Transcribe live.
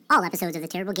All episodes of the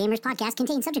Terrible Gamers podcast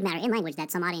contain subject matter and language that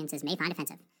some audiences may find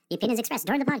offensive. The opinions expressed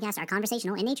during the podcast are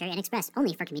conversational in nature and expressed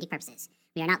only for comedic purposes.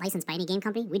 We are not licensed by any game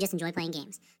company, we just enjoy playing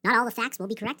games. Not all the facts will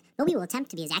be correct, but we will attempt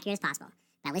to be as accurate as possible.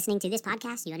 By listening to this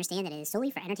podcast, you understand that it is solely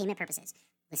for entertainment purposes.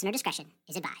 Listener discretion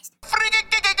is advised. You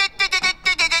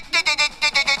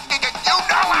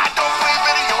know I don't play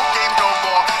video game no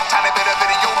more. Tiny bit of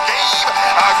video game.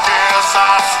 I guess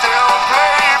I still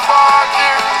play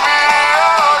fucking video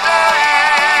game.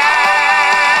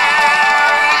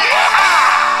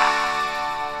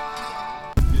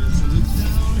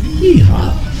 Yeehaw.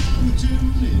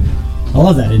 I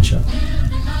love that intro.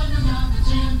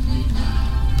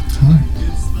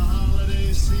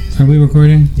 Hi. Are we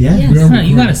recording? Yeah. We are recording.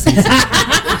 You gotta say something.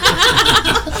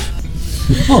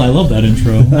 Oh, I love that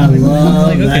intro. I love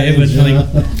like, okay, that but intro. like,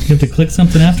 you have to click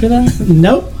something after that?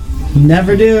 Nope.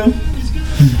 Never do.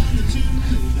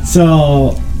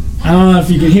 So, I don't know if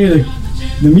you can hear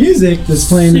the music that's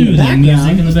playing in the Soothing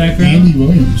music in background. the background. Andy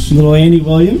Williams. Little Andy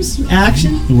Williams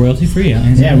action. Royalty free.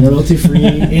 Yeah, royalty-free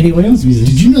Andy Williams music.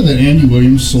 Did you know that Andy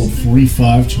Williams sold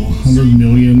 45 to 100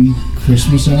 million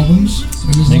Christmas albums?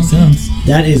 Makes sense.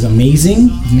 That is amazing,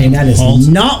 and that is All-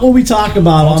 not what we talk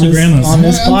about all on to this, grandmas. on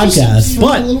this I'm just podcast.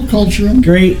 throwing a But little culture in.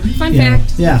 great. Fun yeah,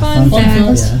 fact. Yeah, Fun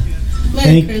fact. Yeah. Merry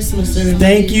Thank- Christmas, everybody.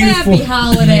 Thank you Happy for.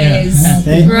 holidays.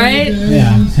 Thank- Right?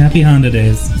 Yeah. Happy Honda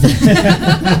days.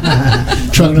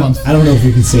 Truck month. I don't know if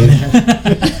we can say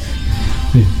that.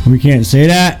 We can't say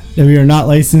that. We are not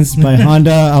licensed by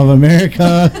Honda of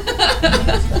America.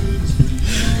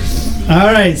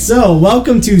 All right, so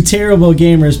welcome to Terrible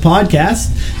Gamers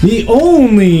Podcast, the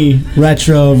only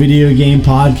retro video game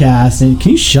podcast. And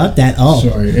can you shut that up?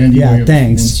 Sorry, Andy Yeah, Williams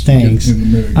thanks, wants to thanks. get in the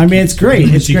mood. I mean, it's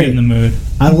great. It's You get great. in the mood.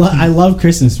 I love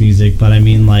Christmas music, but I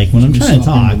mean, like, when I'm Just trying to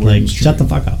stop in talk, the like, Williams shut the tree.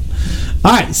 fuck up.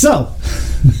 All right, so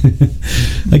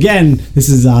again, this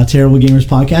is Terrible Gamers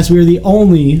Podcast. We are the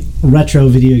only retro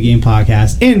video game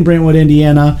podcast in Brentwood,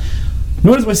 Indiana,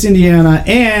 Northwest Indiana,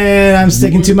 and I'm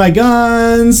sticking to my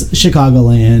guns,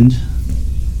 Chicagoland,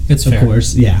 It's of fair.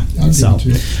 course. Yeah. I'll give So, it to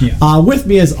you. Yeah. with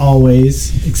me as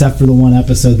always, except for the one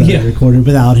episode that I Yeah. recorded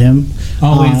without him.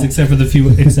 Always, except for the few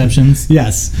exceptions.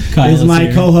 Yes, Kyle is is my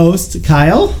here. co-host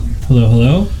Kyle. Hello,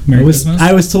 hello. Merry I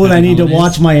Christmas. was told Happy I need holidays. to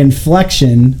watch my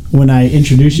inflection when I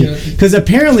introduce you, Yeah. because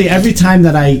apparently every time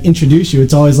that I introduce you,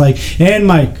 it's always like, and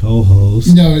my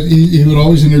co-host. No, he would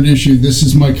always introduce you. This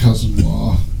is my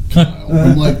cousin-in-law, Kyle.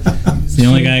 I'm like, It's the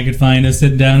only guy I could find to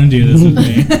sit down and do this with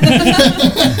me.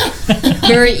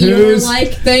 Very Who's-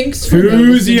 Eeyore-like. Thanks for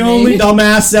Who's the noticing only me.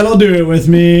 dumbass that'll do it with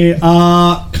me?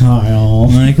 Kyle.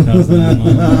 My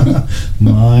cousin-in-law.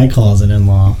 My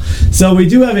cousin-in-law. So we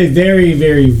do have a very,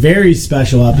 very, very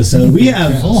special episode. We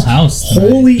have, Full house. tonight.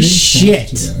 holy Big shit,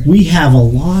 today. we have a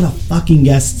lot of fucking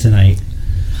guests tonight.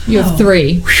 You have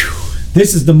 3.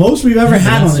 This is the most we've ever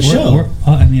had on the show.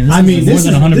 I mean, this is This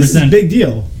more than 100%. is a big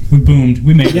deal. We boomed.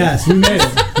 We made it. Yes, we made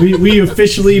it. We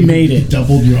officially made it.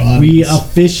 doubled your audience. We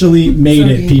officially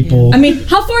made it, people. I mean,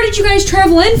 how far did you guys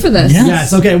travel in for this? Yeah.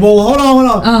 Yes. Okay. Well, hold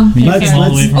on. Oh, You Let's- came all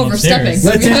the way let's- from overstepping.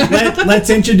 upstairs. Let's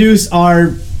introduce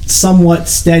our somewhat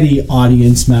steady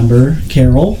audience member,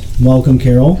 Carol. Welcome,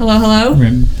 Carol. hello,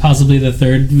 hello. Possibly the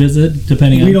third visit,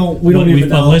 depending We on don't what even we've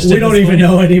know. published We at don't this even point.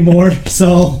 know anymore.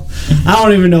 So I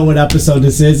don't even know what episode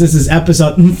this is. This is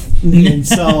episode, and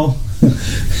so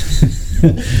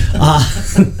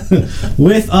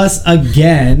with us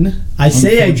again. I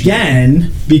say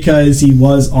again because he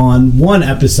was on one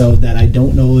episode that I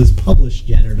don't know is published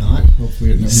yet or not.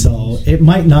 Hopefully it never So does. it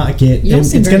might not get. You all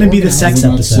seem It's very going to be the organized. sex I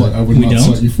would not episode. slut- I would We not don't?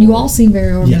 slut you for You it. all seem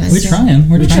very organized. We're trying.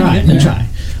 We're We trying. try. to get We there.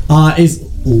 try. Is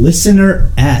listener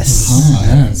S. Hi.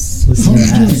 Yes. How Listener are you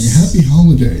doing? S. Happy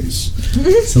holidays.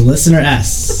 So listener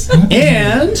S.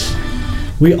 And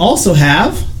we also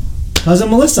have cousin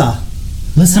Melissa.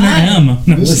 Listener M.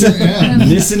 No. Listener M.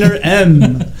 Listener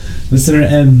M. Listener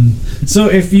M. So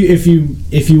if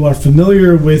you are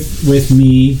familiar with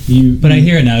me, you. But I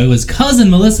hear it now. It was cousin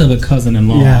Melissa, but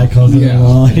cousin-in-law. Yeah,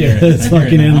 cousin-in-law. I hear Yeah, it. it's I hear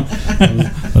fucking it in.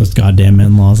 now. Those goddamn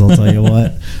in-laws, I'll tell you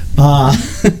what.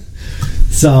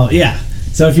 So yeah.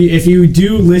 So if you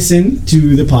do listen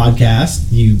to the podcast,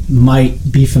 you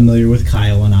might be familiar with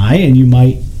Kyle and I, and you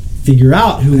might figure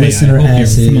out who Hey, listener I hope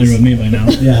S you're familiar is. with me by now.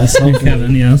 Yes, hopefully.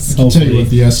 Kevin, yes. I'll tell you what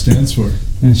Hopefully. the S stands for.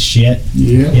 Shit.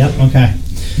 Yeah. Yep. Okay.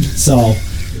 So,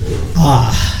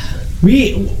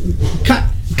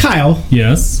 Kyle,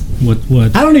 Yes.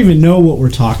 What? I don't even know what we're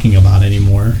talking about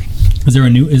anymore. Is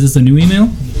this a new email?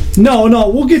 No,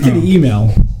 we'll get to the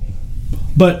email.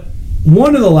 But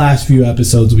one of the last few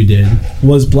episodes we did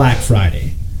was Black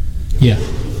Friday. Yeah.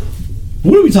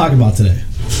 What are we talking about today?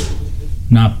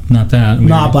 Not that.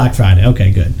 Not Black Friday.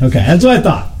 Okay, good. Okay, that's what I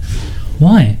thought.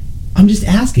 Why? I'm just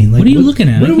asking. Like, What are you looking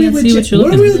at? What I are we can't see what legit- you're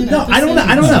what are we? looking No, I don't know.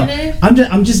 I don't Saturday? know.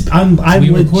 I'm We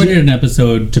legit- recorded an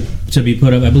episode to be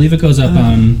put up. I believe it goes up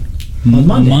on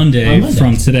Monday On Monday.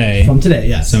 from today. from today.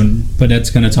 Yes. So, but it's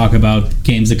going to talk about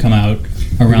games that come out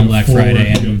around Black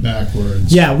Friday. Forward, And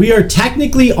backwards. Yeah, we are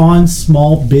technically on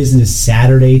Small Business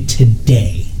Saturday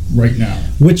today, Right now.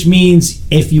 which means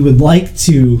if you would like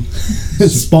to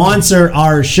sponsor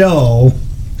our show,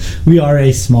 we are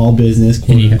a small business,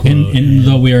 quote unquote. and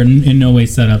though we are in no way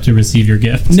set up to receive your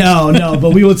gift, No,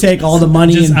 but we will take all the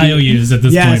money just and IOUs at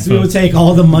this yes, point. we will folks. take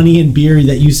all the money and beer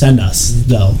that you send us.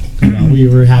 Though we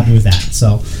were happy with that.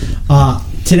 So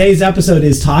today's episode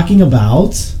is talking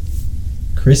about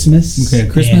Christmas. Okay,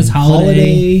 Christmas, and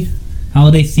holiday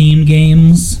themed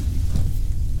games.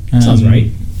 Sounds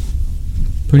right.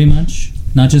 Pretty much,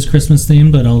 not just Christmas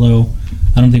themed, but although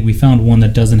I don't think we found one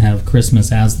that doesn't have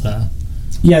Christmas as the.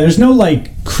 Yeah, there's no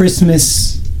like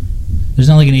Christmas. There's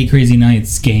not like an 8 Crazy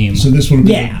Nights game. So this would have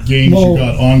been Yeah, the games well- you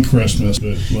got on Christmas,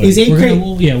 but like, Is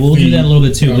We'll do that a little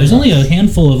bit too. There's only a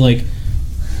handful of like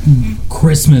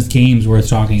Christmas games worth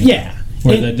talking about. Yeah,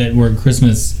 where it- where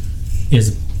Christmas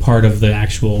is part of the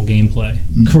actual gameplay.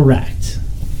 correct.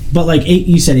 But like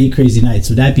you said 8 Crazy Nights.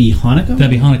 Would that be Hanukkah? That'd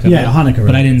be Hanukkah. Yeah, Hanukkah. But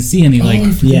Right. I didn't see any like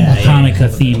I forgot Yeah, about yeah. Hanukkah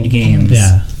themed games.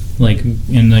 Yeah. Like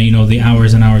in the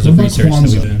hours and hours of What about research that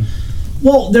we've Kwanzaa? done.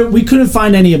 Well, we couldn't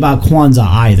find any about Kwanzaa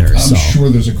either. I'm so sure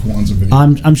there's a Kwanzaa video.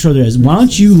 I'm sure there is. Why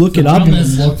don't you look it up? problem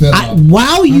is- Look that up. While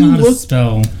I don't know you how to look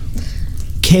spell.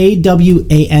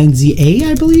 KWANZA,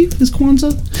 I believe, is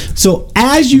Kwanzaa. So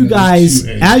as you Yeah, there's guys, 2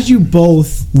 A's. as you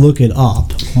both look it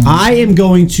up, I am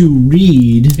going to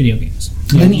read Video games.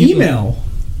 an email.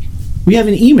 We have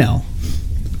an email.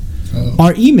 Oh.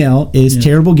 Our email is Yeah.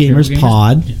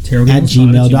 terriblegamerspod Yeah,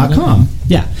 terriblegamerspod@gmail.com.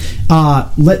 Yeah.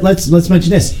 Let's mention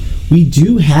this. We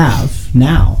do have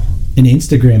now an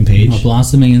Instagram page. A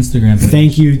blossoming Instagram page.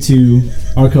 Thank you to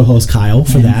our co-host Kyle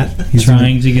for that. He's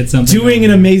Trying to get something. doing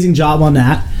an amazing job on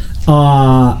that.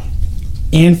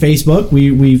 And Facebook,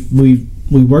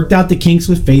 we worked out the kinks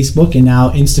with Facebook, and now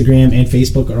Instagram and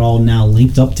Facebook are all now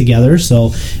linked up together.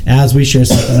 So as we share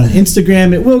something on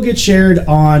Instagram, it will get shared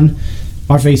on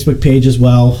our Facebook page as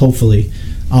well. Hopefully,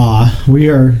 we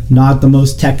are not the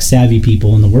most tech savvy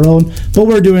people in the world, but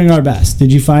we're doing our best.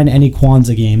 Did you find any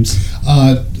Kwanzaa games?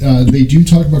 They do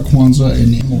talk about Kwanzaa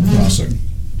and Animal Crossing.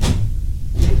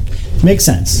 Makes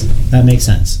sense. That makes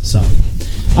sense. So,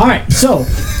 all right. So,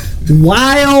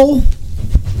 while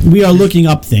we are looking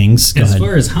up things, go As ahead.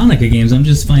 far as Hanukkah games, I'm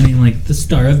just finding like the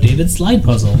Star of David slide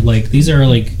puzzle. Like these are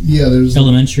like Yeah, there's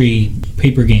elementary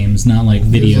paper games, not like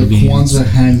video there's a games. Kwanzaa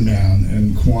Hangman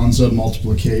and Kwanzaa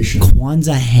Multiplication.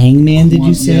 Kwanzaa Hangman, did you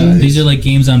Kwanzaa, say? yeah. These are like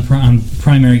games on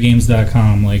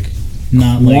primarygames.com. Like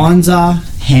not like Kwanzaa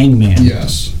Hangman.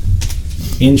 Yes.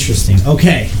 Interesting.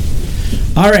 Okay.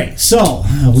 All right. So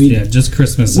yeah, just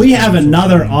Christmas. we have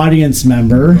another audience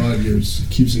member. God, yours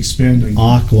keeps expanding.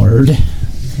 Awkward.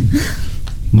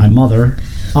 My mother.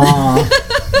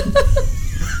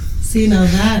 See, now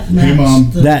that Hey, matched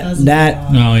Mom. the That- cousin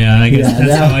that- law. Oh yeah, I guess Yeah, that's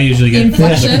that- how I usually get the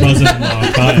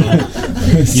cousin-in-law Kyle.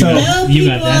 So, Hello, You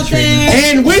got people that out treatment.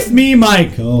 there. and with me, my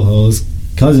co-host,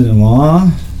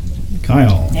 cousin-in-law,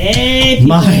 Kyle. Hey,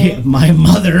 people. My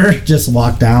mother just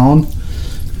walked down.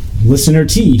 Listener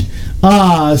T.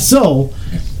 So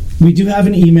we do have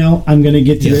an email. I'm gonna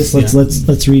get to Yes, this. yeah.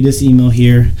 Let's read this email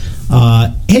here.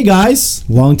 Hey guys,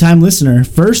 long time listener,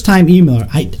 first time emailer.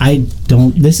 I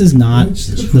don't. This is not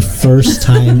the first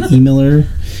time emailer.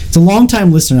 It's a long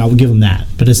time listener. I would give him that,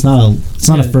 but it's not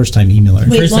a first time emailer.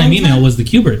 Wait, First time long email time? was the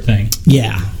Qbert thing.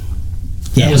 Yeah.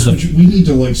 Yeah. was the- Which we need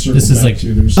to like circle This is back like-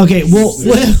 to. There's, Okay. Well.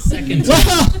 Second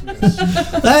time.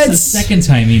 Let's. The second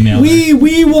time email.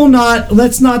 We will not.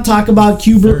 Let's not talk about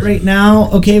Qbert right now.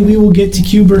 Okay, we will get to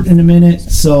Qbert in a minute.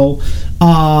 So,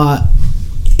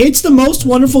 it's the most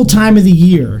wonderful time of the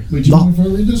year. Wait, do you mind if I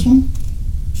read this one?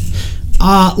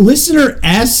 Listener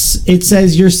S, it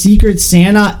says your secret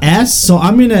Santa S. So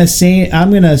I'm gonna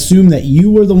assume that you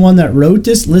were the one that wrote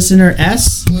this, listener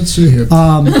S. Let's see here.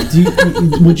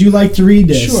 Would you like to read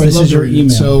this? Sure, I'd This love is to your read it.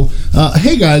 email. So,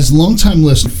 hey guys, long time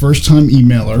listener, first time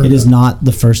emailer. It is not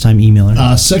the first time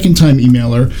emailer. Second time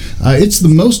emailer. It's the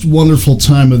most wonderful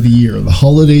time of the year, the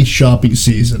holiday shopping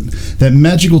season. That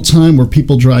magical time where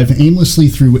people drive aimlessly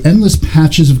through endless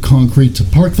patches of concrete to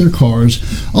park their cars,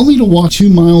 only to walk 2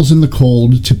 miles in the cold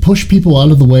old to push people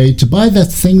out of the way to buy that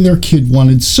thing their kid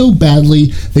wanted so badly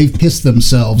they've pissed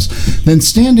themselves, then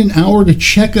stand an hour to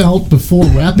check out before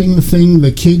wrapping the thing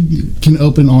the kid can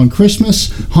open on Christmas,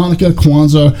 Hanukkah,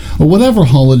 Kwanzaa, or whatever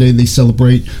holiday they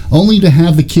celebrate, only to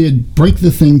have the kid break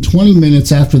the thing 20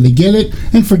 minutes after they get it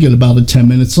and forget about it 10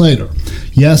 minutes later.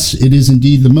 Yes, it is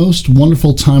indeed the most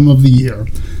wonderful time of the year.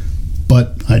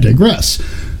 But I digress.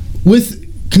 With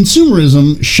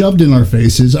consumerism shoved in our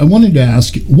faces, I wanted to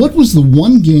ask, what was the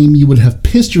one game you would have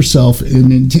pissed yourself in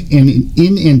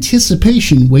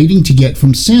anticipation waiting to get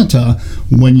from Santa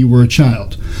when you were a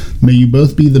child? May you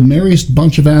both be the merriest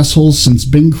bunch of assholes since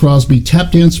Bing Crosby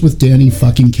tap danced with Danny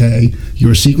fucking K.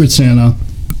 Your Secret Santa,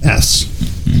 S.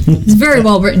 It's a very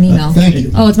well written email. Thank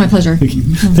you. Oh, it's my pleasure.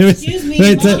 There was- Excuse me,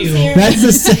 that's mom's here. that's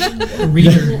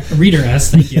the Reader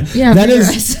S, thank you. Yeah, That reader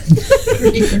is-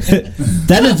 S.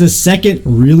 that is the second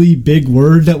really big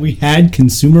word that we had,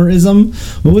 consumerism.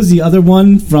 What was the other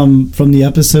one from the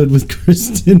episode with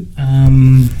Kristen?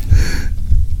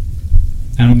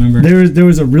 I don't remember. There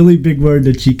was a really big word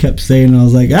that she kept saying, and I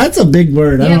was like, that's a big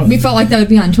word. I Yeah, don't we felt like that would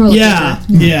be on toilet yeah,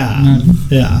 paper. yeah,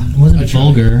 yeah. It wasn't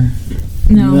vulgar.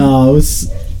 No. No, it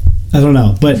was. I don't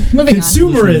know, but Moving on.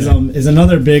 consumerism is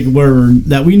another big word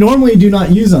that we normally do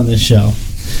not use on this show.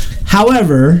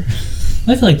 However,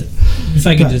 I feel like if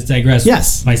I could just digress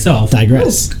Yes. myself.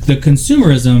 digress. The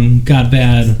consumerism got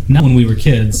bad not when we were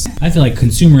kids. I feel like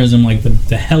consumerism, like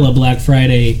the hella Black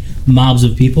Friday mobs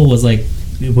of people, was like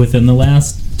within the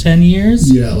last 10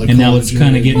 years. Yeah, like and now it's college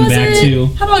kind of years. getting Was back it? to.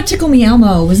 How about Tickle Me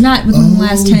Elmo? Was not within the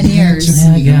last 10 years.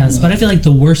 Yeah, I guess. But I feel like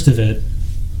the worst of it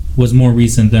was more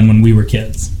recent than when we were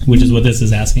kids, which is what this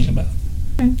is asking about.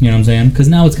 You know what I'm saying? Because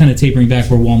now it's kind of tapering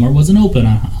back where Walmart wasn't open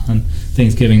on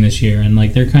Thanksgiving this year, and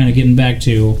like they're kind of getting back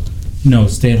to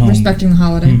stay at home. Respecting the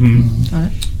holiday. Mhm.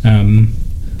 Got it.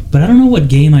 But I don't know what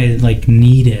game I like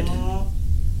needed.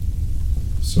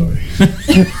 Sorry.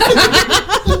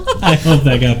 I hope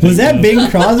that got. Was that Bing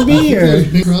Crosby or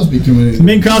Bing Crosby coming in.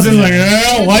 Bing Crosby's like,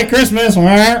 oh, White Christmas?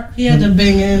 Wah." He had to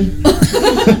bing in.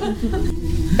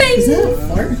 Is that a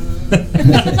fart?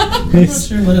 I'm not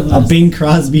sure what it A was. Bing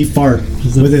Crosby fart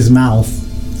with his mouth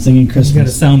singing Got a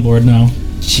Christmas. soundboard now.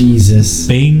 Jesus.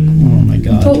 Bing. Oh my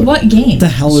God. But what game? What the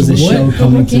hell is this What- show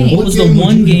coming what game? to? What was What the game would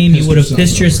one you game you piss would have yourself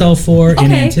pissed about? yourself for in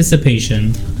Okay.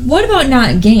 anticipation? What about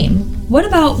not game? What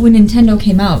about when Nintendo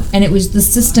came out and it was the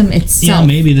system Yeah, itself?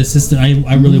 maybe the system.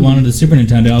 I really wanted a Super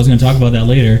Nintendo. I was going to talk about that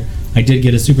later. I did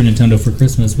get a Super Nintendo for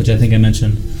Christmas, which I think I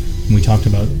mentioned when we talked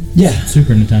about Yeah.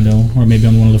 Super Nintendo, or maybe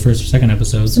on one of the first or second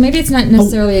episodes. So maybe it's not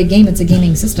necessarily a game; it's a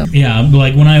gaming system. Yeah, but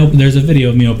like when I open, there's a video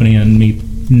of me opening it and me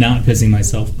not pissing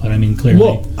myself, but I mean clearly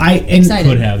Well, Excited.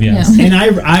 could have, yes. Yeah. and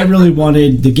I really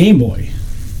wanted the Game Boy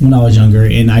when I was younger,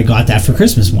 and I got that for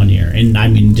Christmas one year, and I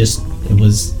mean, just it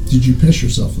was Did you piss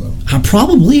yourself though?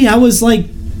 I was like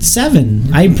 7.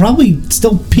 I probably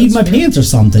still peed That's my fair. pants or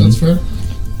something. That's fair.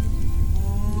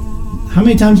 How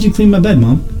many times did you clean my bed,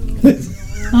 Mom? I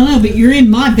don't know, but you're in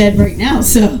my bed right now,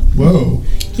 so, Whoa.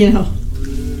 you know.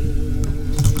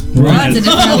 That's a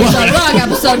different episode. Wrong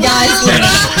episode, guys.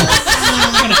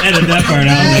 I'm gonna edit that part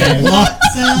out.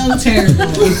 So terrible.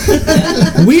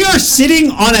 We are sitting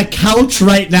on a couch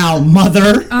right now,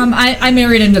 Mother. I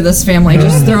married into this family.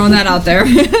 Just throwing that out there.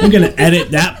 I'm gonna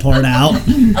edit that part out.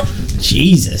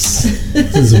 Jesus,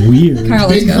 this is weird. Carl,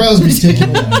 let's Bing go. Crosby's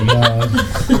taking a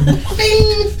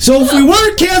So if we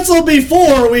weren't canceled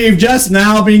before, we've just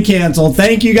now been canceled.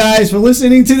 Thank you guys for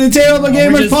listening to the Terrible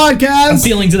Gamers I'm podcast.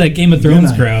 feeling to that Game of Thrones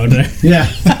night. crowd. Yeah.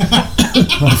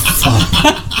 Oh,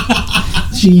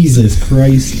 fuck. Jesus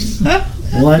Christ.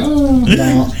 What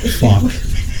the fuck?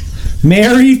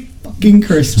 Merry fucking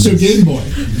Christmas. So Game Boy.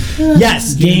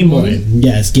 Yes, Game Boy.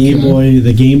 Yes, Game Boy.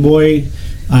 The Game Boy.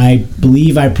 I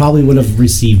believe I probably would have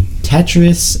received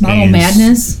Tetris, Marble and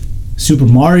Madness. Super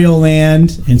Mario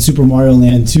Land, and Super Mario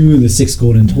Land 2, the 6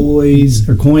 golden toys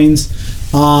or coins.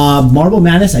 Marble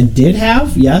Madness I did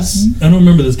have, yes. I don't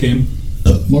remember this game.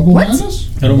 Marble What? Madness?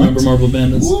 I don't remember Marble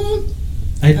Bandits. What?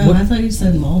 I I thought you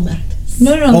said Mall Madness.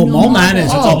 No. Oh, Marble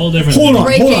Madness. That's a whole different Hold thing. on,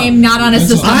 Great hold game, on. not on a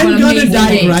system. I'm but gonna amazing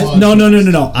game. digress.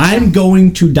 No. I'm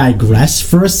going to digress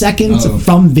for a second Oh.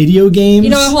 from video games. You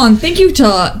know what? Hold on. Thank you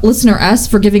to listener S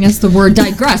for giving us the word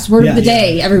digress. Word Yeah. of the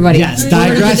day, everybody. Yes, Word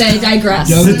digress. of the day, digress.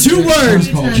 Yeah. The two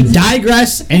words,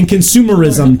 digress and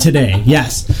consumerism today.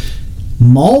 Yes.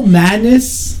 Mall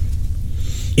Madness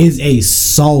is a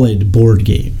solid board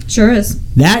game. Sure is.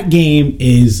 That game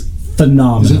is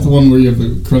phenomenal. Is that the one where you have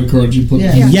the credit card you put?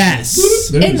 Yeah. Yes.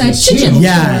 There In it the is. kitchen.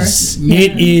 Yes.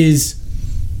 It is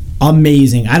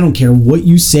amazing. I don't care what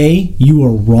you say, you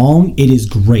are wrong. It is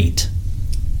great.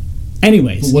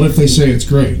 Anyways, What if they say it's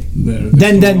great?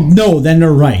 then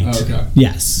they're right. Okay.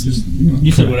 Yes. Just,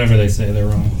 You said whatever they say, they're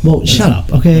wrong. Well, shut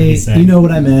up. Okay, he say? you know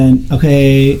what I meant.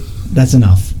 Okay, that's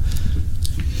enough.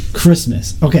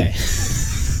 Christmas. Okay.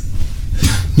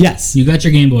 Yes. You got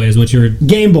your Game Boy, is what you're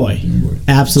Game Boy. to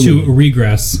Absolutely.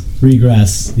 regress.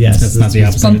 Regress. Yes. That's not the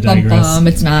opposite Bum, of bum, digress. bum.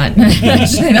 It's not.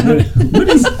 Actually, no.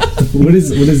 What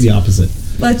is the opposite?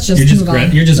 Let's just You're just move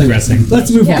on. you're just gressing.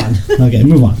 Let's move Yeah. on. Okay,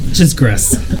 move on. Just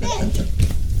gress.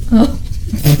 Oh.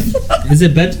 Is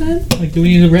it bedtime? Like, do we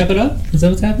need to wrap it up? Is that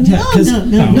what's happening? Yeah, 'cause-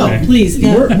 No, okay. please.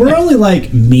 Yeah. We're only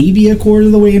like maybe a quarter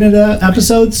of the way into the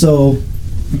episode, so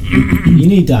you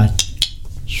need to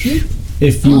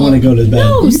if you want to go to bed.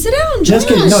 No, sit down. Just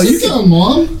Josh. kidding. No, you sit can. down,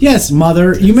 Mom. Yes,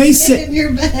 mother. You may Sit sit. in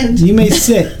your bed. You may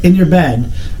sit in your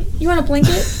bed, You want a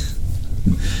blanket?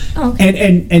 Oh,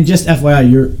 okay. and just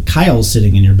FYI, Kyle's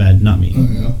sitting in your bed, not me. Oh,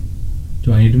 yeah.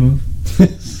 Do I need to move?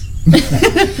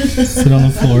 Sit on the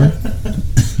floor.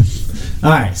 All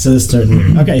right, so this started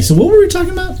weird. Okay, so what were we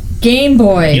talking about? Game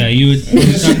Boy. Yeah, you would.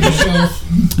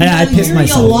 Yeah, I pissed You're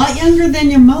myself. a lot younger than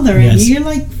your mother, and Yes. you're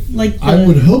like I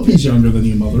would hope he's younger than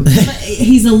you, Mother.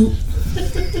 he's a.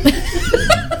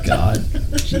 God,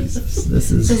 Jesus, this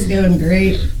This is is going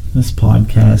great. this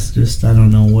podcast. Just I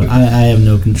don't know what I have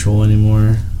no control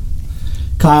anymore.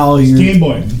 Kyle, you're Game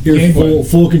Boy. You're Game Boy.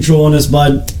 full control on this,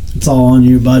 bud. It's all on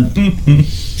you, bud.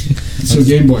 So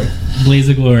Game Boy. Blaze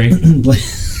of Glory.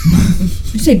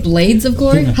 Did you say Blades of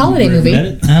Glory? Holiday movie.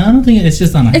 I don't think it's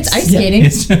just on ice. It's ice skating.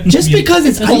 It's Just because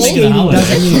it's cold. ice skating Holiday.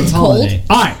 doesn't mean it's It's cold. holiday.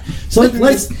 All right, so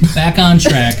let's Back on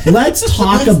track.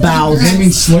 talk about. I mean,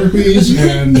 Slurpees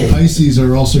and Ices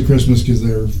are also Christmas because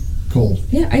they're cold.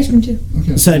 Yeah, ice cream too.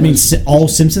 Okay. So that means all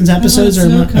Simpsons episodes are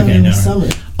Snow cone okay. in the No. summer.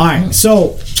 All right,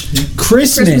 so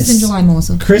Christmas in July,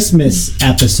 Melissa. Christmas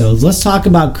episodes. Let's talk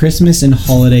about Christmas and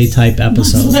holiday type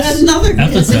episodes. Another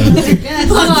Episode.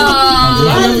 guest.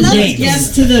 Aw. Another Games.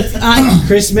 guest to the.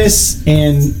 Christmas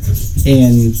and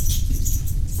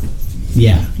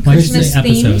yeah. Why'd you say Christmas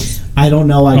episodes? I don't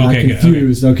know. I got Okay, good,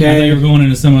 confused. I thought you were Okay. going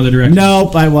into some other direction.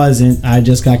 Nope, I wasn't. I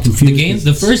just got confused.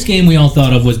 The first game we all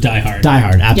thought of was Die Hard, Die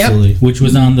Hard, absolutely. which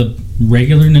was on the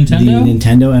regular The Nintendo,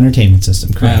 Nintendo Entertainment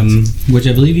System, correct? which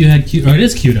I believe you had queued. Or it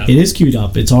is queued up. It is queued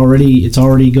up. It's already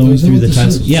going Is that through what the this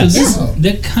test. is? Yes. Yeah. So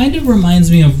that kind of reminds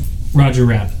me of Roger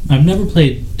Rabbit. I've never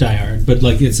played Die Hard, but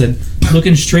like it's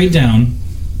looking straight down,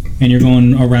 and you're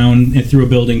going around and through a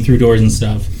building, through doors and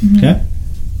stuff. Okay.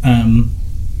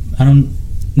 I don't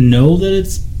know that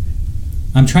it's.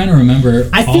 I'm trying to remember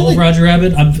I feel all like- of Roger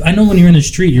Rabbit. I know when you're in the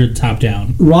street, you're top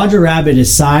down. Roger Rabbit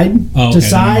is side Oh, okay, to then I'm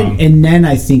side, wrong. and then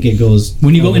I think it goes.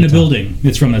 When you go over in a the top. building,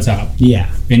 it's from the top, Yeah.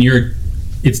 and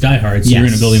it's Die Hard, so you're in a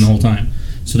Yes. building the whole time.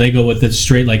 So they go with the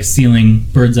straight like ceiling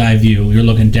bird's eye view. You're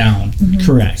looking down,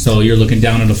 Correct. so you're looking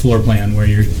down at a floor plan where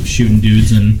you're shooting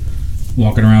dudes and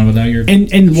walking around without your.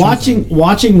 and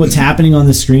watching what's happening on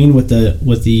the screen with the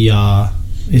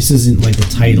this isn't like the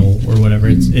title or whatever.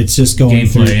 It's just going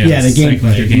through. gameplay. Yeah, the it's like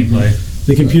with your gameplay. gameplay.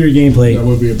 The computer gameplay. That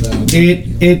would be a bad.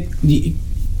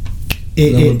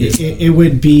 It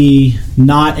would be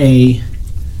not a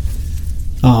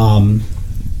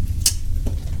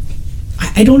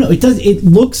I don't know. It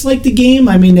looks like the game.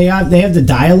 I mean, they have the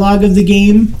dialogue of the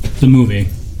game. The movie.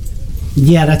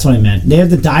 Yeah, that's what I meant. They have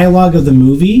the dialogue of the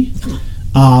movie,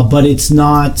 but it's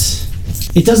not.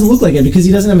 It doesn't look like it because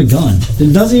he doesn't have a gun.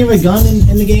 Doesn't he have a gun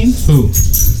in the game? Who?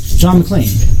 John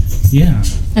McClane. Yeah.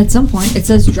 At some point, it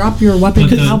says drop your weapon,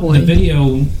 But cowboy. the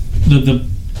video, the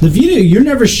The video, you're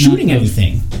never shooting Not the-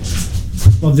 anything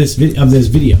of this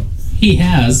video. he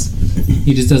has,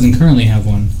 he just doesn't currently have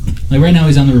one. Like right now,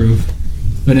 he's on the roof,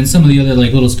 but in some of the other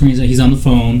like little screens, he's on the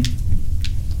phone.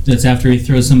 That's after he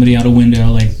throws somebody out a window.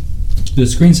 Like the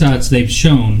screenshots they've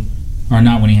shown are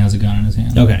not when he has a gun in his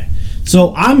hand. Okay,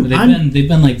 so But they've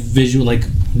been like visual, like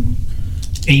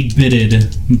 8-bitted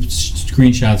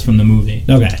screenshots from the movie.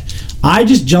 okay. I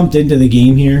just jumped into the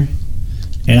game here,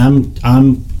 and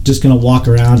I'm just gonna walk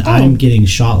around. Oh. I'm getting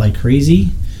shot like crazy.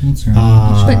 That's right.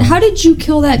 But how did you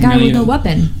kill that guy No, with you- no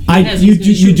weapon?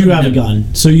 You do have a gun,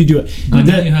 so you do it. But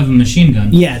now you have a machine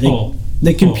gun. Yeah, Oh.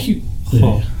 the compute.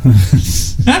 Oh.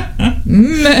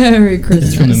 Merry Christmas.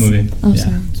 It's from the movie. Oh, Yeah.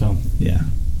 sorry. So Yeah,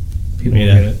 people will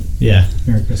Yeah. get it. yeah.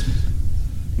 Merry Christmas.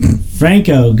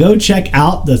 Franco, go check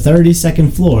out the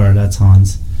 32nd floor. That's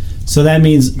Hans. So that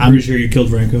means I'm pretty sure you killed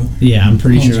Franco. I'm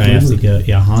pretty Hans sure I have to Gruber. go.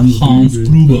 Yeah, Hans Hans That's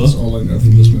Gruber. all I know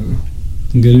from this movie.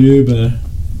 Gruber.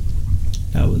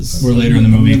 That was. Or later in the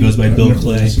movie, it goes by I've Bill never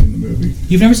Clay. seen the movie.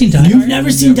 You've never seen Die You've Hard?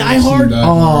 never seen Die seen Hard? Die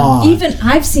Hard. Aw. Even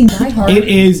I've seen Die Hard. It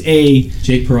is a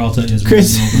Jake Peralta is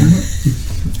Chris-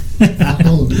 rolling over.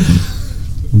 All of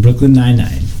it. Brooklyn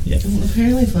Nine-Nine.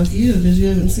 Apparently, fuck you, because you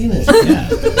haven't seen it. Yeah,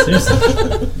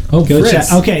 seriously. Oh, Go Fritz.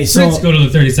 check. Okay, so Fritz, go to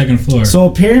the 32nd floor. so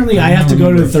apparently I have to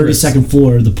go to the remember Fritz. 32nd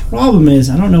floor. The problem is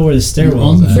I don't know where the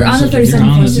stairwell is. You're on the 32nd You're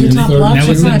on floor, the so the top 33rd. left. That was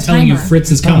it's them not a telling you timer.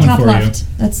 Fritz is coming Top for left.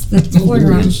 That's the floor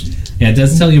you're on. Yeah, it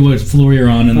does tell you what floor you're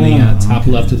on in the top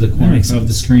left of the corner makes of the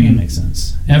That screen. makes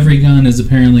sense. Every gun is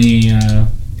apparently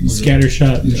scatter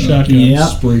shotgun. Yeah.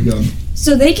 Spray gun.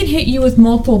 So they can hit you with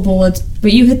multiple bullets,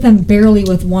 but you hit them barely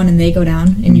with one and they go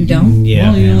down, and you don't?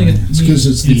 Yeah. Well, you only man. get, It's 'cause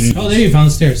it's the- oh, there you found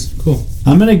the stairs. Cool.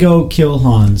 I'm gonna go kill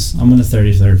Hans. I'm on the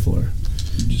 33rd floor.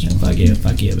 Yeah, fuck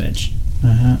you, bitch.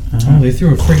 Oh, they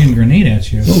threw a friggin' grenade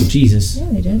at you. Oh Jesus. Yeah,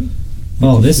 they did.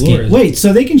 Oh, this floor game. is- Wait,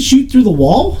 so they can shoot through the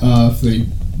wall? If they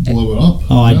blow it up.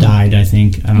 Oh, I yeah. died. I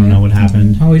think. I don't know what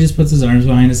happened. Oh, he just puts his arms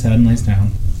behind his head and lays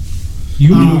down.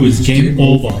 You lose. Game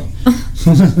over.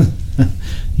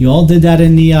 You all did that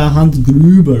in the Hans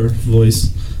Gruber voice.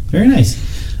 Very nice.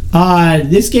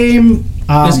 This game.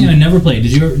 This game I never played.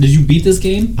 Did you beat this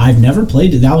game? I've never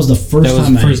played it. That was the first That was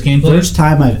time. the first gameplay? First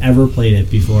time I've ever played it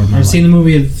before. In my I've seen the life.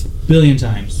 movie a billion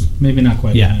times. Maybe not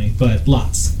quite Yeah. that many, but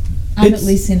lots. I've It's- at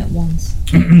least seen it once.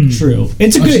 True.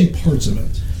 It's a I've seen good. parts of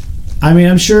it. I mean,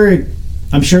 I'm sure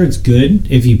it's good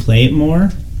if you play it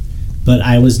more, but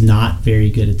I was not very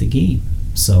good at the game.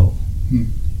 So,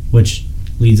 which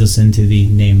leads us into the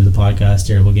name of the podcast,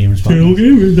 Terrible Gamers Podcast.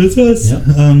 Gamers, that's us.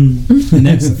 Yep.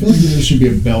 Next, I feel like there should be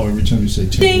a bell every time you say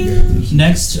terrible gamers.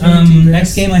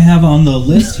 next game I have on the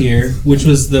list here, which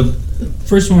was the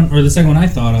first one or the second one I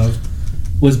thought of,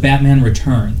 was Batman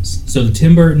Returns. So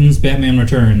Tim Burton's Batman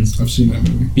Returns, I've seen that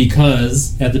movie.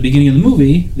 because at the beginning of the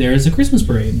movie there is a Christmas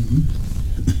parade,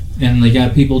 and they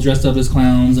got people dressed up as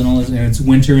clowns and all this. And it's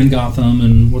winter in Gotham,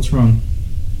 and what's wrong?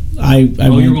 I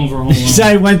Oh, went, you're going for Home Alone.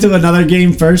 I went to another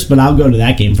game first, but I'll go to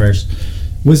that game first.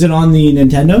 Was it on the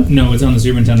Nintendo? No, it's on the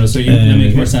Super Nintendo, so that makes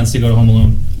okay. more sense to go to Home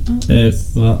Alone.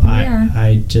 Well, Yeah.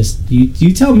 I just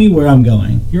you tell me where I'm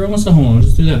going. You're almost at Home Alone.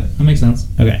 Just do that. That makes sense.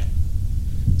 Okay.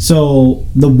 So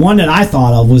the one that I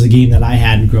thought of was a game that I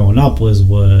had growing up which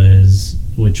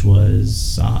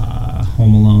was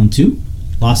Home Alone 2,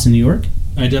 Lost in New York.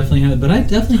 I definitely had it, but I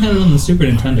definitely had it on the Super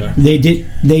Nintendo. They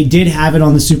did have it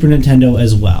on the Super Nintendo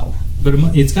as well. But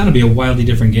it's got to be a wildly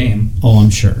different game, Oh, I'm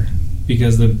sure.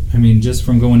 because just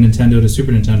from going Nintendo to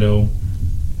Super Nintendo.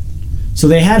 So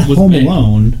they had Was Home big.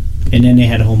 Alone, and then they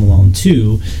had Home Alone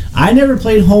 2. I never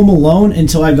played Home Alone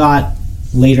until I got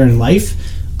later in life.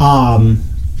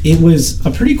 It was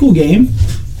a pretty cool game.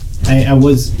 I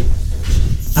was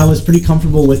pretty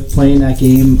comfortable with playing that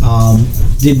game.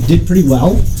 Did pretty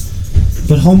well.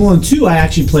 But Home Alone 2 I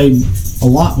actually played a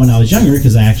lot when I was younger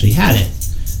because I actually had it.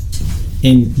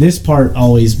 And this part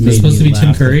always made Is it supposed to me be Tim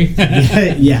laugh. Curry?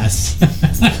 Yes.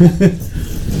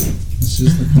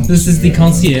 This is the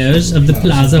concierge of the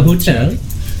Plaza Hotel.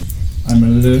 I'm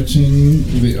alerting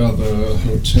the other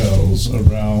hotels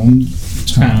around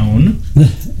town.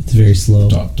 It's very slow. ...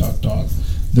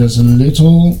 There's a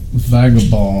little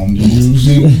vagabond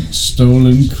using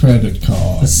stolen credit A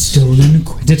cards. stolen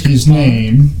credit His card.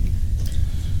 name,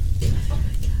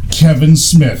 Kevin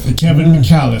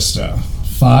McAllister.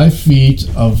 5 feet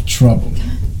of trouble.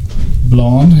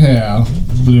 Blonde hair,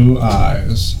 blue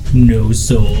eyes. No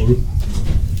soul.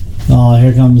 Oh,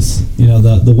 here comes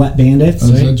the wet bandits.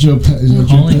 Is Right? that Joe Pesci?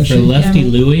 Calling for Lefty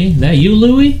Louie. That you,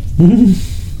 Louie?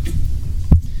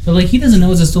 But he's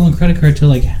know it's a stolen credit card till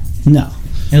No. at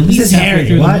This least is halfway Harry.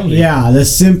 through the What? movie. Yeah, the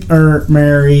simper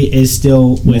Mary is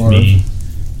still with Marv. me.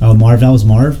 Oh, Marv. That was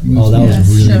Marv. Oh, that Yes, was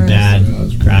really sure is. bad Yeah, that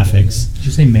was graphics. Did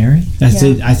you say Mary? That's Yeah.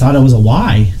 it. I thought it was a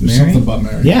Y. There's Mary? something about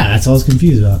Mary. Yeah, that's all I was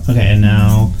confused about. Okay, and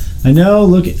now I know.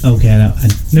 Look. Okay, I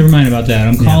Never mind about that.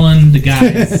 I'm calling the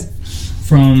guys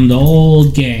from the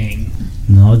old gang.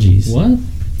 no, jeez. What?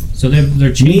 So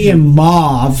they're changing. Me and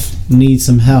Marv need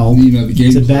some help The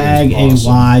gameplay to bag is a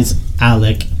awesome. wise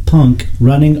Alec punk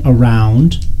running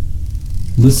around.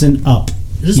 Listen up.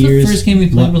 Is this Here's the first game we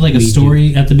played what with a we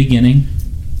story at the beginning?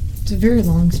 It's a very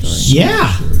long story.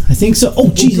 Yeah, I think so. Oh,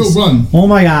 Go Jesus. run. Oh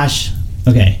my gosh.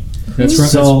 Okay.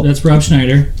 That's So- that's Rob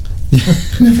Schneider.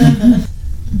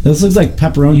 This looks like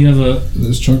pepperoni. You have a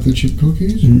There's chocolate chip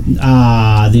cookies.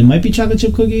 They might be chocolate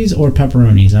chip cookies or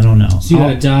pepperonis. I don't know. so you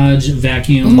got a Dodge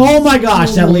vacuum, Oh my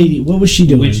gosh, that lady. What was she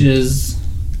doing? which is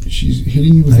She's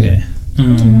hitting you with Okay. a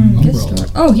Good umbrella. story.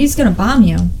 Oh, he's gonna bomb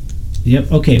you.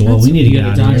 Yep. Okay. Well, we need to you get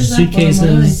got out a of Dodge here. Is that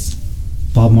Bob suitcases.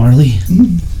 Bob Marley.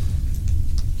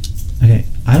 Okay.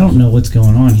 I don't know what's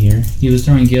going on here. He was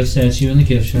throwing gifts at you in the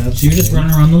gift shop. So you're just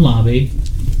running around the lobby.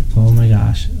 Oh my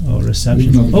gosh. Oh,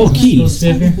 reception. There's Oh, another- keys.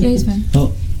 Stay up here. Yeah, he's fine.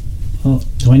 Oh,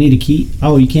 do I need a key?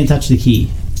 Oh, you can't touch the key.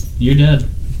 You're dead.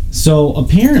 So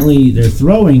apparently they're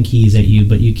throwing keys at you,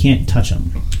 but you can't touch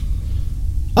them.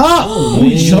 Oh,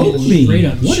 he choked me! Straight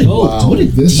up What choked. a, what a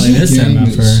This Play this time game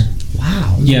after. is-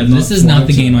 wow! Yeah, this is not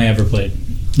the game I ever played.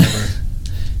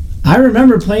 I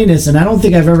remember playing this, and I don't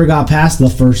think I've ever got past the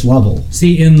first level.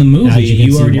 See, in the movie, As you can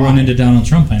you see already why. run into Donald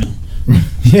Trump, I know,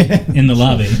 Yeah. in the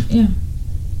lobby. Yeah.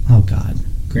 Oh God.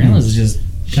 Grandma's just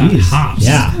got Jeez. hops.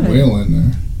 Yeah. Whale in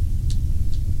there.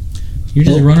 You're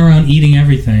just running around eating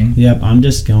everything. Yep. I'm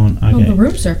just going. Oh, the Okay.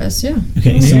 room surface, yeah.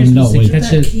 Okay. Maybe So you're no, supposed to wait.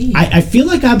 catch That it. key. I feel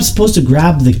like I'm supposed to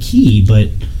grab the key, but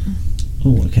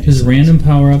oh, okay. There's random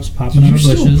power-ups popping out You're of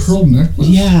still a bushes. pearl necklace?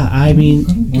 Yeah. I mean.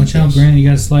 I don't get Watch out, this. Granny. You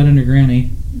gotta slide under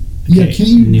Granny. Yeah, Okay, can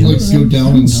you news. like go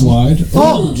down and slide?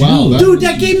 Oh, wow, dude,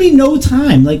 that gave me no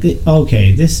time. Like,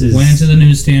 okay, this is. Went into the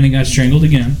newsstand and got strangled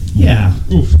again. Yeah.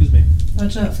 Ooh, excuse me.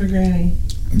 Watch out for Granny.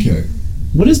 Okay,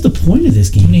 What is the point of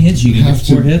this How many game? hits you You get? have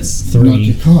to- 4 hits? not 3.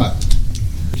 get caught.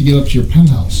 To get up to your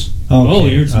penthouse. Oh,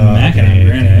 you're just macking on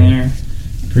Granny there.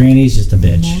 Granny's just a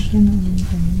bitch.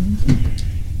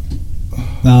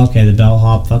 Oh, okay, the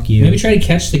bellhop. Fuck you. Maybe try to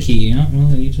catch the key. You know?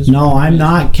 Well, you just No, I'm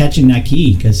not catching that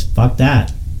key because fuck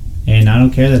that. And I don't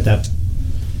care that.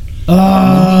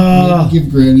 Give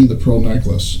Granny the pearl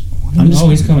necklace. I'm just. Oh,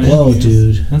 he's coming in. Whoa,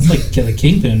 dude. That's like the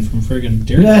Kingpin from friggin'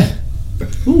 Daredevil. Yeah.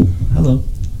 Ooh, hello.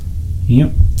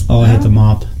 Yep. Oh, I hit the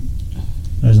mop.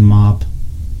 There's a mop.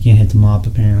 Can't hit the mop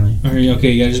apparently.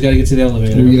 Okay, you just gotta get to the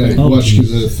elevator. Oh yeah, Oh, watch geez.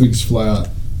 because the thing's flat.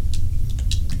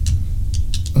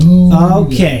 Oh.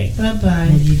 Okay. Bye bye.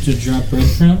 Wanted you to drop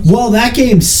breadcrumbs? Well, that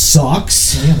game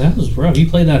sucks. Yeah, that was rough. You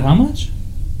played that how much?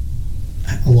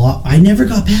 A lot. I never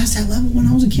got past that level when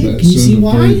I was a kid. That's Can you see a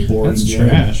very why? boring That's game.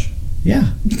 trash. Yeah.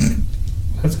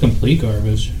 That's complete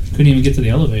garbage. Couldn't even get to the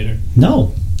elevator.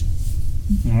 No.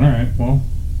 Alright, well.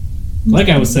 Like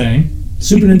I was saying,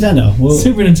 Super Nintendo. Well,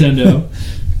 Super Nintendo.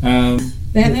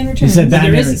 Batman you Returns. said But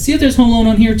there Batman. is, see if there's Home Alone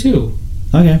on here too.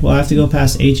 Okay, well I have to go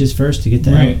past H's first to get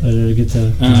to Right. to get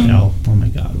to L. Oh my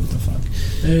god, what the fuck?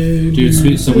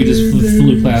 Dude, so we just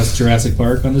flew past Jurassic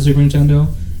Park on the Super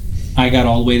Nintendo. I got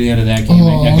all the way to the end of that game.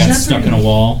 Oh. I got stuck in a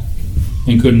wall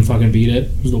and couldn't fucking beat it.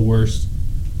 It was the worst.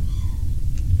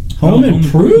 Home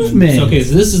Improvement. So, okay,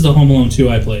 so this is the Home Alone 2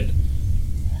 I played.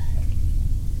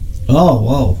 Oh,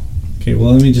 whoa. Okay,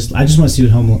 well I just want to see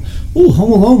what Home Alone. Ooh,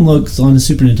 Home Alone looks on the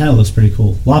Super Nintendo looks pretty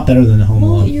cool. A lot better than the Home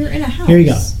Well, Alone. you're in a house. Here you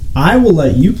go. I will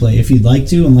let you play if you'd like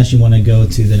to, unless you want to go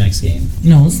to the next game.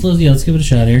 No, let's give it a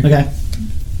shot here. Okay.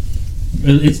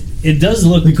 It does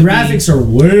look The graphics are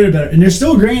way better, and they're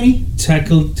still grainy.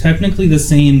 technically the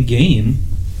same game.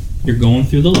 You're going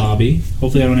through the lobby.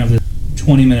 Hopefully, I don't have the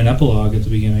 20-minute epilogue at the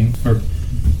beginning or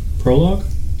prologue.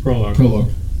 Prologue. Prologue.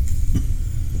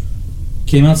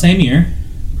 Came out same year.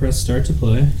 Press start to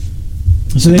play.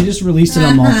 So they just released it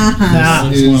on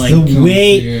Looks Is more like the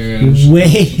way,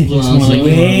 compared- Looks more like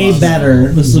way Elon Musk.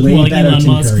 better. This looks way more like better Elon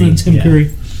Tim Musk Curry. than Tim Yeah. Curry.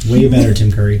 Way better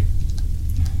Tim Curry.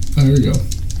 Oh, there we go.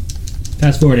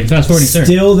 Fast forwarding, sir.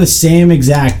 Still the same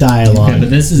exact dialogue. Okay, but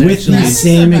this is with actually the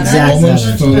same better. exact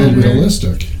Almost dialogue.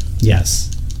 photorealistic.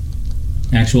 Yes,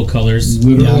 actual colors.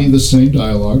 Literally Yeah. the same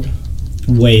dialogue.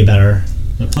 way better.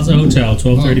 The Plaza Hotel,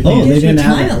 12:30 Oh, p.m. they Gives you didn't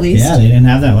have time, that. at least. Yeah, they didn't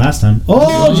have that last time.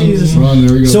 Oh Run, Jesus! Run,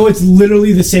 there we go. So it's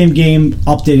literally the same game,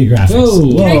 updated graphics.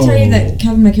 Whoa. Can I tell you Whoa. that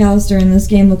Kevin McAllister in this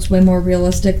game looks way more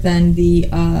realistic than the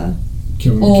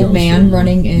Kevin old McAllister. man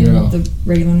running in Yeah. the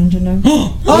regular Nintendo?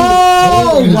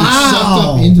 Oh And it sucked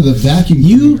wow! up into the vacuum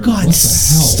You cleaner. got what the hell?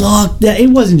 sucked. That it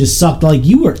wasn't just sucked. Like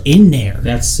you were in there.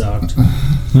 That sucked.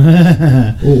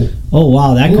 Oh, Oh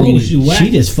wow, that Oh, girl, she whacked.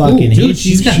 she just fucking oh, hit dude,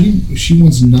 you. she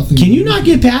wants nothing. Can to you do. not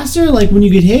get past her? Like when you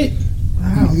get hit?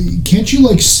 Can't you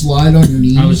like slide on your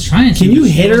knees? I was trying to. Can you but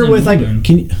she hit her wasn't with like? moving.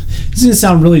 Can you, this is gonna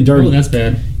sound really dirty. Oh, that's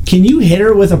bad. Can you hit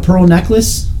her with a pearl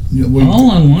necklace? Yeah, well, Oh,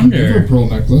 I give her a wonder. pearl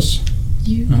necklace.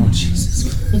 Oh,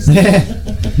 Jesus.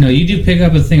 No, you do pick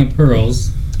up a thing of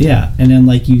pearls. Yeah, and then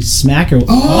like you smack her.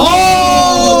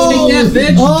 Oh, take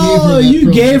that, bitch. Oh,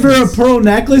 you gave her a necklace. pearl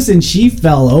necklace and she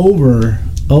fell over.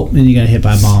 Oh, and you got hit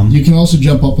by a bomb. You can also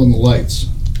jump up on the lights.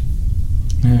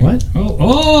 What?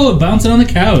 Oh, bouncing on the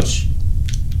couch.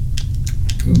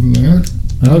 Over there.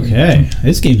 Okay,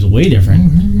 this game's way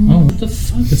different. Oh, what the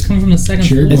fuck? It's coming from the second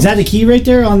Sure. floor. Is that a key right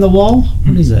there on the wall?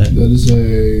 What is that? That is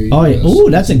a. Oh, yeah. yes. Ooh,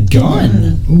 that's a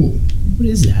gun. Ooh. What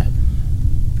is that?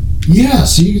 Yeah,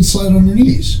 so you can slide on your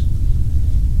knees.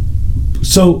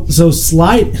 So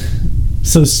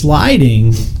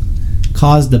sliding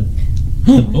caused the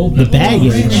the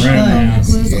baggage. Right in my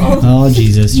ass. Oh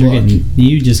Jesus,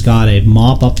 you just got a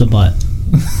mop up the butt.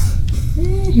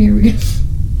 Here we go.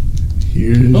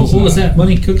 Here's Oh, what was that?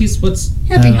 Bunny cookies? What's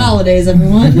Happy holidays,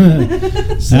 everyone.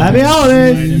 Happy right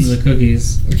holidays! into the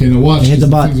cookies? Okay, now watch. Hit the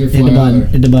button. things Hit are the flying button. out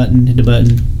Hit the button. Hit the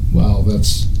button. there. Wow,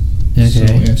 that's so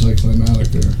Okay. anticlimactic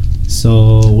there.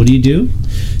 So what do you do?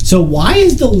 So why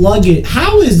is the luggage?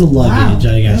 How is the luggage?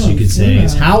 Wow. I guess you could say. Yeah.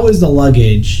 Is how is the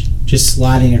luggage just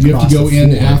sliding across? You have to go the in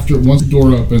floor? after once the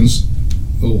door opens.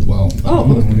 Oh wow. Oh.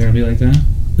 We're gonna be like that.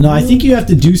 No, I think you have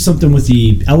to do something with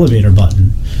the elevator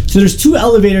button. So there's 2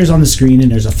 elevators on the screen,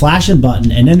 and there's a flashing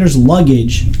button, and then there's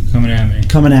luggage Coming at me.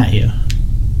 coming at you.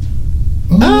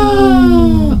 Oh.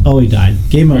 Ah! Oh, he died.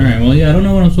 Game All over. right. Well, yeah. I don't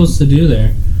know what I'm supposed to do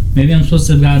there. Maybe I'm supposed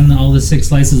to have gotten all the 6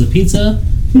 slices of pizza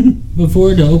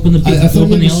before to open the I pizza, thought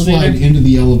open the you had to slide elevator into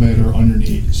the elevator on your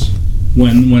knees.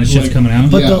 when it's just Like- coming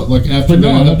out. But yeah, the- like after But no,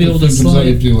 that, I won't be able to sometimes I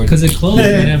slide do, like- because it closed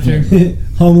right after.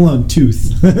 Home Alone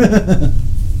tooth.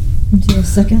 Do a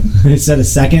second. It said a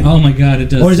second. Oh my god, it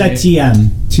does. Or is that say- TM?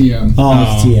 TM. Oh,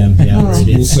 it's Oh. TM. Yeah, Oh. it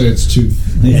We'll is. say it's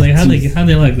tooth. Yeah, It's like how tooth.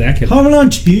 they like that kid. Home Alone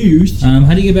tooth. How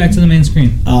do you get back to the main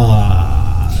screen?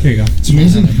 Here you go. It's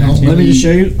amazing how Let me just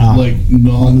show you. like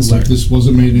like this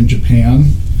wasn't made in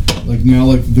Japan. Like now,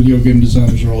 like video game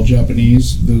designers are all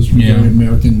Japanese. Those Yeah. very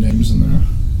American names in there.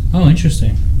 Oh,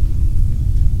 interesting.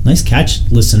 Nice catch,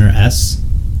 listener S.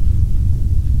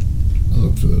 I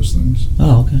look for those things.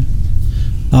 Oh, okay.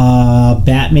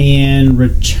 Batman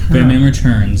Returns. Batman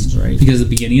Returns, right? Because at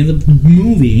the beginning of the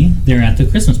movie, they're at the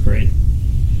Christmas parade,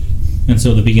 and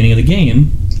so the beginning of the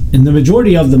game, In the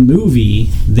majority of the movie,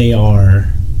 they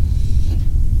are.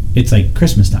 It's like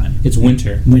Christmas time. it's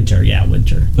winter. Winter, yeah,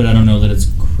 winter. But I don't know that it's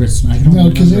Christmas. I don't No,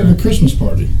 because they have a remember. Christmas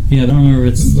party, Yeah, I don't remember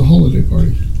if it's. the holiday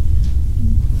party.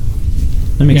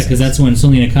 That Yeah, makes because sense. that's when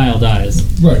Selena Kyle dies.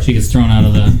 Right. She gets thrown out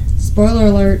of the Spoiler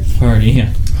alert. party.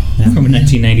 Yeah. From a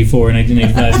 1994,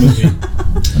 1985 movie.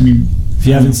 I mean, If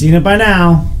you haven't seen it by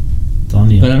now, it's on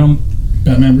you. But I don't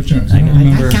Batman Returns. I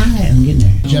remember. got it. I'm getting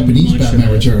there. Japanese much Batman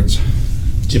of it. Returns.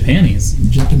 Japanese.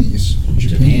 Japanese.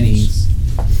 Japanese.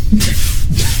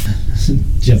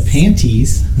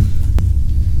 Japanese.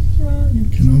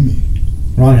 Konami.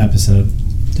 Wrong episode.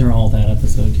 They're all that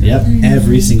episode. Yep,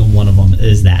 every single one of them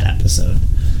is that episode.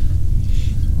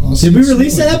 Did we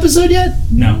release that episode yet?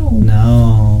 No.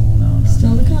 No.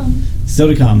 Still to come. Still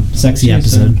to come. Sexy Okay,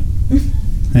 so- episode.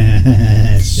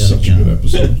 Still Such to a come. good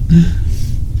episode.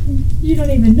 You don't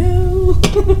even know.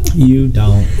 You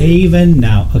don't even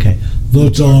know. Okay. The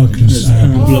darkness.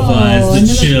 Amplifies Oh, the and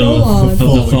then chill the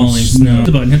prologue. of the falling snow. Hit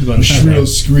the button. Hit the button. A shrill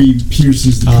scream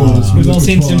pierces the cause. We've all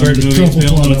seen Tim Burton movies. We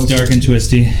all know it's dark and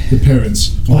twisty. The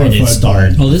parents. Why did it horrified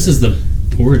start? Oh, this is the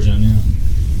origin. Yeah.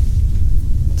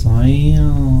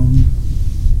 Damn.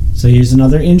 So here's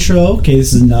another intro. Okay,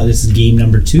 this is game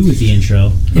number 2 with the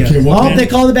intro. Okay, Oh, well, they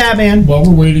call the Batman. while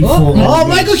we're waiting for Oh, our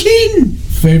Michael Keaton.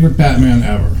 favorite Batman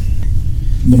ever,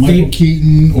 the Michael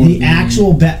Keaton or The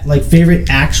actual favorite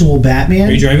actual Batman.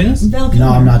 Are you driving this? Val No,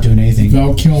 I'm not doing anything.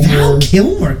 Val Kilmer. Val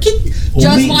Kilmer. Get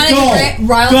Just wanted to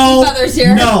rile Go. some feathers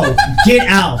here. No, get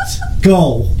out.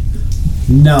 Go.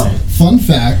 No. Fun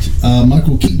fact: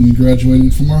 Michael Keaton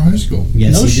graduated from our high school.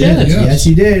 Yes, No he shit. did. Yes. Yes,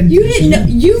 he did. You didn't know.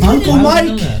 You Uncle didn't know. I don't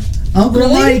know Mike. that. Uncle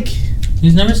Really? Mike.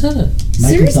 He's never said it. Michael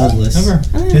Seriously? Douglas.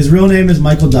 Ever. His real name is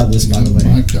Michael Douglas, by the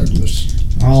way. Mike Douglas.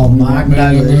 Oh, Mike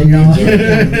Douglas. You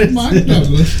know. Mike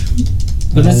Douglas.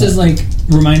 But this is like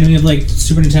reminding me of like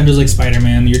Super Nintendo's like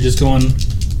Spider-Man. You're just going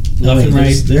left wait, and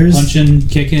right, there's- punching,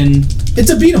 kicking, It's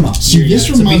a beat 'em up. See, this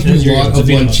it's a reminds beat- me a lot it's a of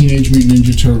beat 'em like up. Teenage Mutant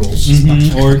Ninja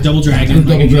Turtles. or Double Dragon. Or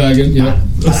Double Dragon. Yeah.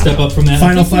 A step up from that.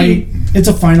 Final I think when you- fight. It's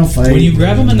a final fight. When you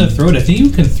grab them in the throat, I think you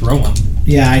can throw them.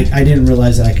 Yeah, I didn't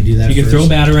realize that I could do that. You can throw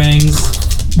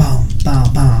batarangs. Bam,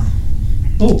 bam, bam.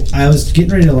 Oh, I was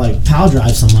getting ready to like power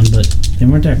drive someone, but they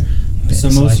weren't there. Okay, So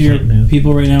I most of your can't move.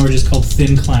 people right now are just called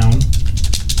Thin Clown.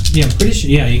 Yeah, I'm pretty sure.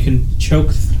 Yeah, you can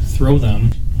choke, throw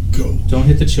them. Go. Don't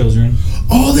hit the children.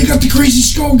 Oh, they got the crazy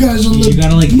skull guys on the. You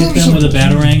gotta like hit them with a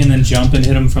motorcycles. batarang and then jump and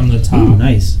hit them from the top. Ooh,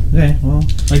 nice. Okay, well.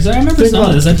 Like I remember Think some of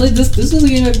about this. I played this. This is a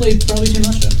game I played probably too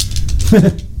much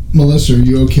of. Melissa, are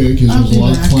you okay? Because I'll there's a be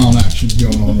lot back. of clown action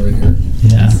going on right here.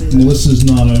 Yeah. Melissa's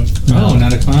not a. Oh,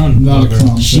 not a clown. Not a lover.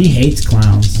 clown. She hates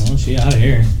clowns. Oh, she out of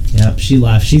here. Yep, she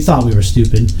left. She thought we were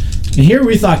stupid. And here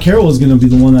we thought Carol was going to be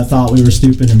the one that thought we were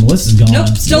stupid, and Melissa's gone. Nope.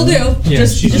 Still do. Yeah,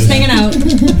 just she just does. hanging out.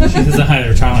 She has a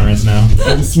higher tolerance now.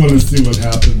 I just want to see what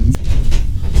happens.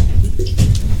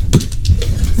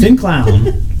 Thin Clown.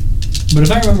 But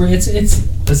if I remember, it's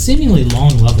a seemingly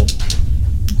long level.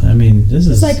 I mean, this is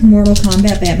It's like Mortal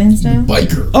Kombat Batman style.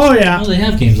 Biker. Oh yeah. Oh, they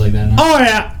have games like that now. Oh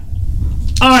yeah.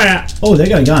 Oh yeah. Oh, they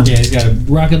got a gun. Yeah, he's got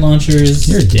rocket launchers.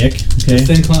 You're a dick. Okay.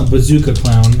 Thin Clown, Bazooka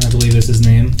Clown, I believe is his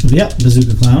name. Yep,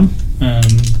 Bazooka Clown.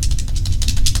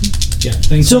 Yeah.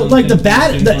 Things So like the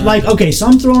bat, like okay, so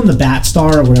I'm throwing the Bat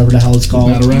Star or whatever the hell it's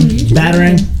called. Batarang?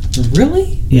 Batarang.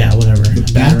 Really? Yeah, whatever.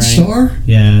 Bat Star?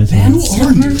 Yeah. Who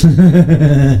are you?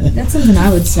 That's something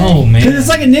I would say. Oh man. Because it's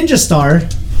like a ninja star,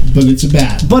 But it's a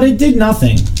bat. but it did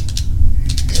nothing.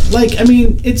 Like, I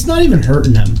mean, it's not even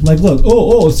hurting them. Like, look,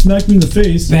 oh, it smacked me in the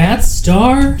face. Bat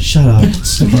Star? Shut up.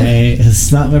 Okay,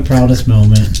 it's not my proudest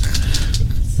moment.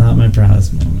 It's not my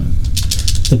proudest moment.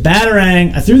 The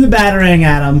Batarang, I threw the Batarang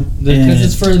at him. Because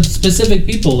it's for specific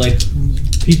people, like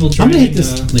people I'm driving gonna hit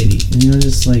this lady. And you're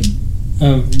just like,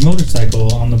 a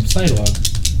motorcycle on the sidewalk.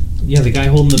 Yeah, the guy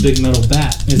holding the big metal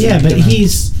bat. yeah, but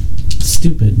he's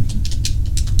stupid.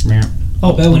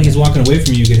 Oh, I bet when he's walking away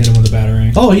from you, you could hit him with a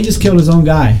batarang. Oh, he just killed his own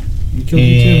guy. You killed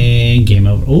him And game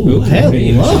over. Oh, Ooh, hello.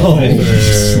 game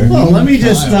over. Well, let me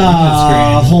just Screen.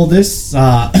 hold this.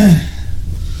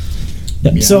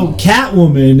 Yep. Yeah. So,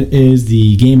 Catwoman is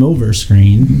the game over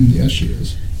screen, Yes, she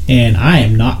is. and I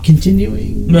am not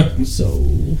continuing. So,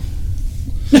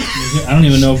 I don't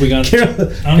even know if we got. Carol- I don't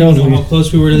Carol's even know like- how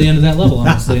close we were to the end of that level,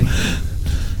 honestly.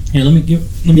 Here, let me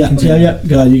continue. yeah.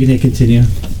 Go ahead, you can hit continue.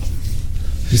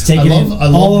 Just I taking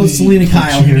love all of the Selena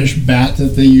Kyle here. cartoonish bat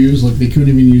that they use. Like, they couldn't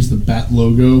even use the bat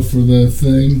logo for the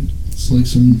thing. It's like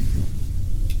some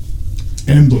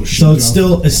ambush. So it's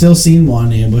still scene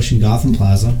one, ambush in Gotham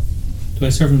Plaza. Do I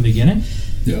start from the beginning?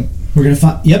 Yeah. We're gonna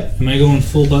find. Yep. Am I going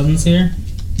full buttons here?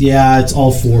 Yeah, it's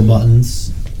all 4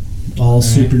 buttons, all right.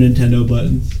 Super Nintendo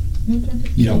buttons.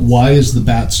 Yeah. Why is the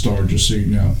bat star? Just so you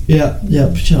know.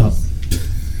 Yeah. Shut up.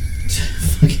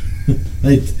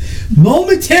 Like,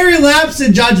 momentary lapse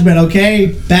in judgment. Okay,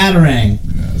 Batarang.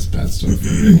 Yeah, it's bat star for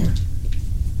anymore.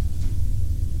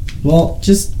 Well,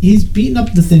 he's beating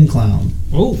up the thin clown.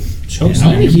 Oh, choke I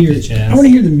want to hear. bitch ass. I want to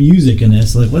hear the music in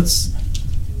this. Like, let's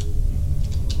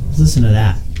listen to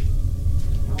that.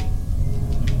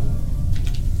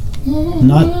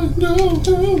 Not. No.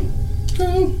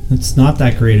 It's not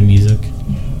that great of music.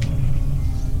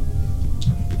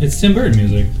 It's Tim Burton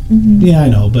music. Yeah, I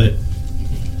know, but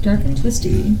Dark and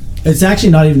twisty. it's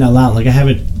actually not even that loud. Like, I have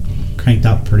it cranked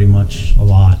up pretty much a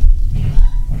lot.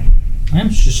 I'm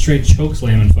just straight choke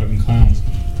slamming fucking clowns.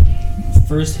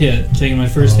 First hit, taking my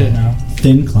first hit now.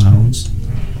 Thin clowns.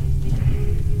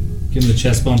 Give him the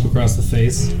chest bump across the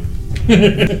face.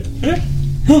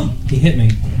 He hit me.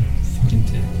 Fucking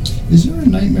dick. Is there a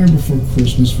Nightmare Before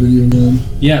Christmas video game?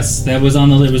 Yes, that was on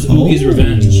the. It was Oogie's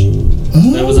Revenge.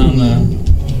 Oh. That was on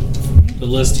the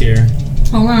list here,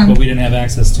 Hold but on. we didn't have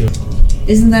access to it.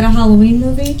 Isn't that a Halloween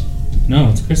movie? No,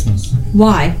 it's Christmas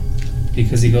Why?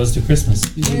 because he goes to Christmas.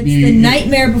 It's the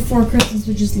Nightmare Before Christmas,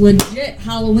 which is legit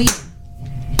Halloween.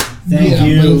 Thank Yeah,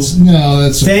 you. but it's, no,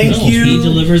 that's Thank No, you. he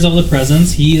delivers all the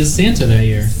presents. He is Santa that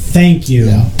year. Thank you.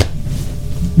 Yeah.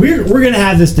 We're gonna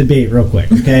have this debate real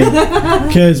quick, okay?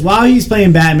 Because while he's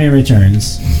playing Batman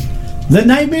Returns, The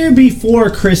Nightmare Before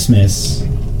Christmas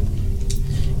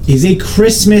is a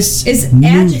Christmas Is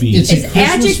movie. It's a is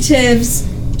Christmas- adjectives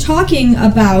talking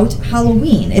about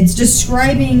Halloween. It's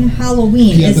describing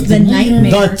Halloween. Yeah, it's but the the Nightmare-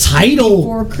 nightmare The title.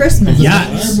 before Christmas. Yeah.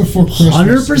 Nightmare Before Christmas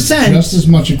 100%. is just as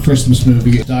much a Christmas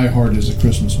movie as Die Hard is a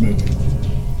Christmas movie.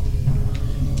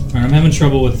 All right, I'm having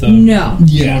trouble with the No.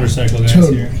 Yeah. motorcycle guys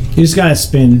Totally. here. You just gotta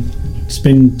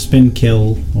spin,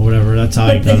 kill, or whatever. That's how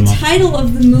you But cut the them off. title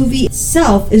of the movie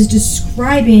itself is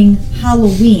describing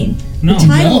Halloween. No. The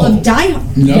title No. of Die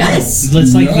Hard. No. Yes.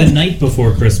 It's like No. the night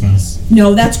before Christmas.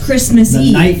 No, that's Christmas The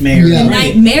Eve. Nightmare. Yeah. The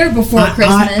Nightmare Before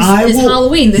Christmas is will-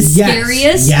 Halloween. The Yes,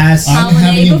 scariest yes. I'm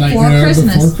holiday having a before Nightmare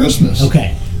Christmas. Before Christmas.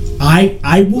 Okay,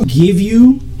 I will give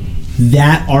you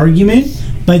that argument,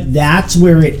 but that's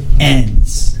where it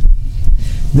ends.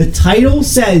 The title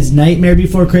says Nightmare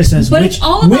Before Christmas, But which it's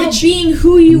all about which being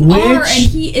who you are, which- and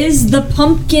he is the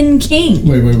Pumpkin King.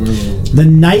 Wait. the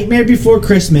Nightmare Before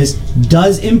Christmas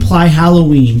does imply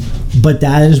Halloween, but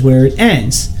that is where it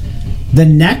ends. The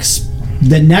next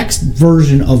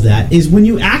version of that is when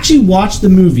you actually watch the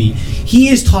movie, he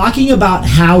is talking about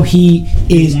how he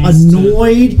is wants to-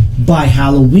 annoyed by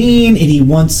Halloween and he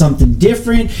wants something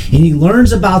different, and he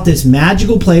learns about this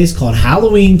magical place called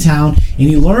Halloween Town, and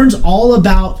he learns all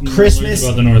about Christmas.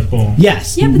 About the North Pole.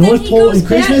 Yes, Yeah, but North then he Pole goes and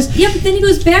Christmas. back. Yeah, but then he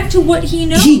goes back to what he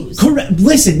knows. Correct.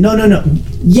 Listen, no.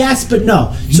 Yes, but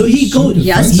no. So he So goes.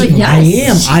 Yes, but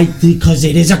defensive. I am. Because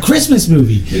it is a Christmas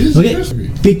movie. It is a Christmas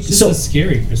movie. Big, It's so a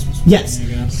scary Christmas. yes.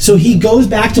 movie, I guess. So he goes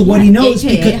back to what he knows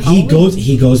AKA because Halloween.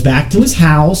 he goes back to his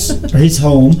house or his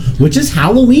home, which is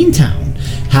Halloween Town.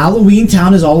 Halloween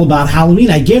Town is all about Halloween.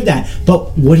 I give that.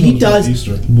 But what he It's about does,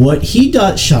 Easter.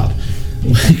 shut up.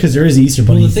 because there is an Easter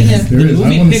Bunny. Well, the thing thing. is, There the is. I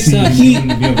movie wanna picks see up. it. He- I'm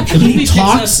gonna be able to- The movie picks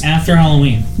talks- up after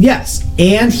Halloween. Yes,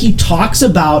 and he talks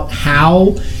about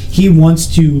how he wants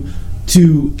to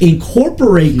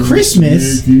incorporate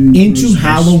Christmas making into Christmas.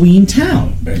 Halloween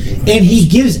Town. And he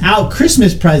gives out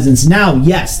Christmas presents. Now,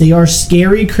 yes, they are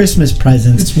scary Christmas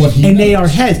presents. It's what he and they knows. are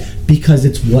heads because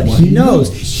it's what he he knows.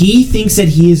 knows. He thinks that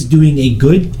he is doing a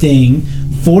good thing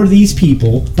for these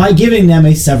people by giving them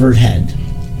a severed head.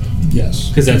 Yes.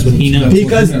 Because that's what he knows.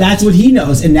 Because that's what he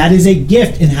knows, and that is a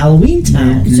gift in Halloween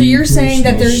Town. So you're saying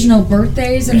that there's no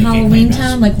birthdays in Halloween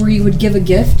Town, like where you would give a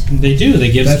gift? They do.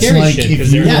 They give That's scary like shit if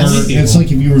because you they're Yes. lonely were, people. it's like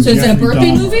if you were So is it a Jeffrey birthday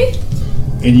Dahmer movie?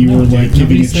 and you were No, like dude, giving a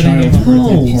nobody's saying child a anything. birthday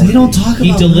No, party. they don't talk about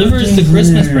He delivers the birthday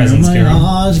Christmas there. presents, Oh my Carol.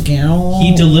 gosh, Carol.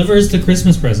 He delivers the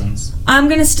Christmas presents. I'm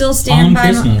gonna still stand On by.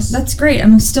 Christmas. That's great.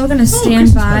 I'm still gonna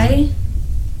stand Christmas by.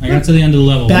 I got to the end of the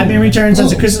level. Batman Returns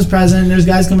has a Oh. Christmas present. There's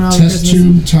guys coming out with Test Christmas.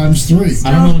 tube times 3.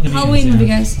 I don't know what the Halloween name is, movie,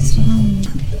 yeah. guys. Still Halloween.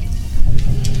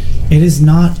 It is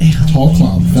not a Tall Halloween.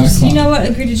 clown, fat clown. You know what?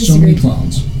 Agree to So many disagree.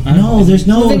 clowns. No, there's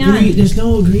no Moving agree. on. There's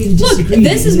no agree to Look, disagree.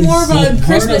 this is It more of well, a part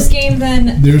Christmas of- game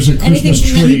than There's a anything Christmas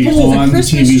from tree There's a on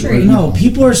Christmas TV tree. right no. now.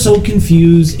 People are so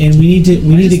confused, and we need to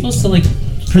Are you supposed to like?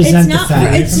 present It's the not. For,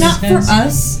 fact. it's not for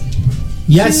us.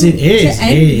 Yes, it is. to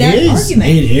end It that is. argument.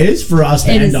 It is for us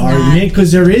to It end is the not. argument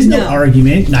because there is no No.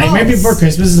 argument. Nightmare False. Before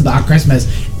Christmas is about Christmas.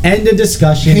 End of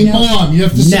discussion. Hey, Mom, you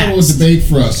have to settle a Next. debate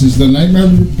for us. Is the Nightmare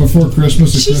Before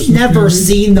Christmas a She's Christmas never movie?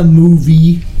 seen the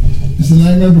movie. Is the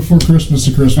Nightmare Before Christmas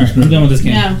a Christmas Alright, we're movie? done with this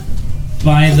game. No.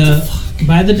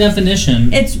 By the definition,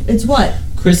 It's what?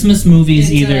 Christmas movies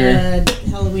It's either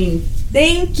Halloween.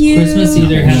 Thank you. Christmas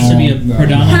either has to be a No.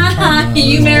 predominant. Haha,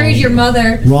 you married your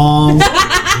mother. Wrong.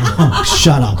 Oh,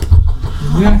 shut up.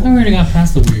 I thought we already got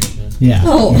past the weird shit. Yeah.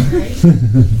 Oh,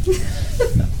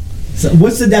 So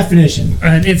what's the definition?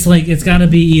 It's like it's got to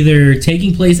be either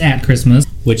taking place at Christmas,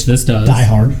 which this does. Die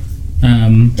Hard.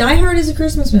 Die Hard is a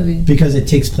Christmas movie. Because it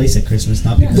takes place at Christmas,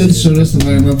 not because Then it is so does the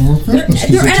Christmas. Nightmare Before Christmas. 'cause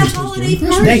they're it at a takes place holiday during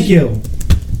Christmas. party. Thank you.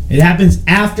 It happens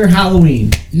after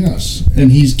Halloween. Yes,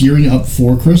 and he's gearing up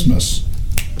for Christmas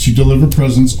to deliver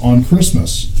presents on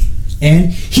Christmas.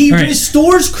 And he All right.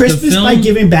 restores Christmas film- by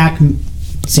giving back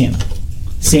Santa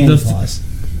The- Claus.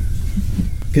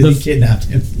 Because he kidnapped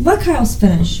him. Let Kyle's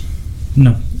finish.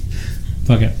 No.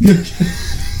 Fuck it.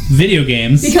 Video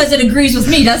games. Because it agrees with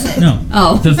me, doesn't it? No.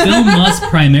 Oh. The film must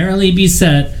primarily be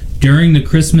set during the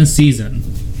Christmas season.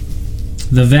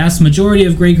 The vast majority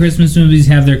of great Christmas movies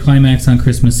have their climax on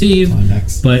Christmas Eve,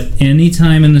 Climax. but any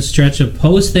time in the stretch of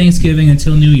post-Thanksgiving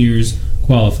until New Year's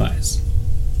qualifies.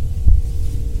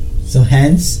 So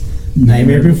hence,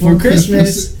 Nightmare Before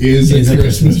Christmas is a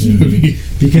Christmas movie.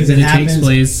 because it It takes happens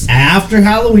place. after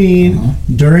Halloween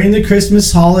during the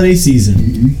Christmas holiday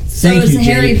season. So Thank is you,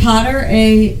 Harry Jake. Potter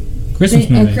a Christmas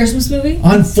movie. Christmas movie?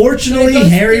 Unfortunately, But it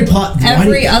goes Harry through Potter.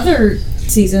 every other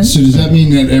season. So does that mean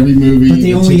that every movie? But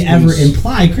they that only takes ever place-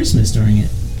 imply Christmas during it.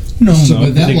 No, So no, by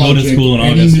that they go logic, to school in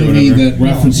any August or movie whatever. that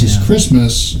references yeah.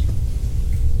 Christmas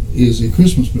is a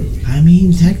Christmas movie. I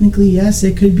mean, technically, yes,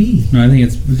 it could be. No, I think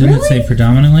it's. Didn't it Really? say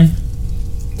predominantly?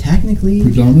 Technically,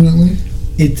 Predominantly,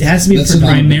 it has to be That's a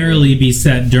predominant. Primarily be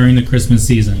set during the Christmas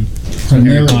season. Harry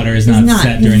primarily. Potter is It's not, not.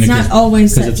 set during It's the not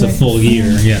always because set it's a during- full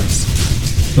year.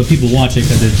 Yes, but people watch it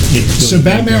because it's So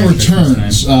Batman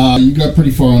Returns. You got pretty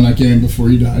far on that game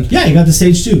before you died. Yeah, you got the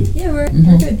stage 2. Yeah, we're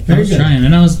Mhm. good. I Very was good. trying,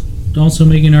 and I was also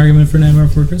making an argument for Nightmare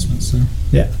Before Christmas. So.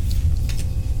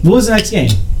 What was the next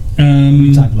game we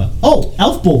Um, talked about? Oh,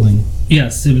 Elf Bowling.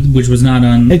 yes, which was not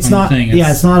on. It's on not. The thing. Yeah,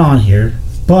 it's not on here.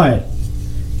 But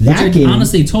that I game,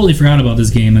 honestly totally forgot about this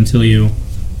game until you.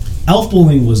 Elf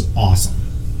Bowling was awesome.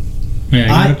 Yeah,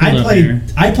 I I played. played.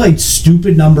 I played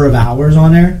stupid number of hours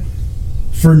on there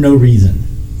for no reason.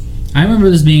 I remember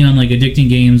this being on like Addicting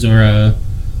Games or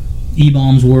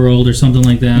E-Bombs World or something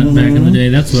like that back in the Mhm. day.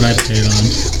 That's what I played on.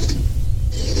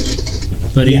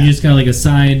 But Yeah. you just got like a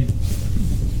side,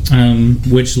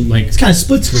 which like It's kind of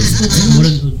split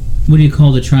screen. what do you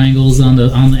call the triangles on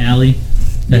the alley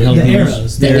that help The you-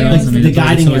 arrows. The The arrows. arrows. I mean, The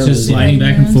guiding so it's arrows, just sliding yeah.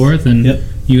 back and forth, and Yep.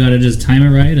 you got to just time it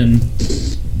right and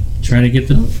try to get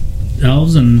the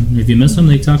elves. And if you miss them,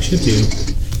 they talk shit to you.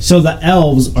 So the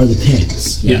elves are the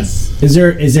pins. Yes. Is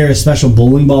there a special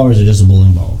bowling ball or is it just a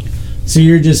bowling ball? So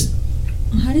you're just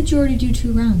How did you already do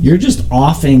 2 rounds?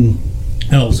 offing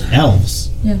Elves. elves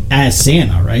Yeah. as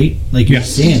Santa, right? Like you're Yeah.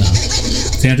 Santa.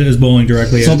 Santa is bowling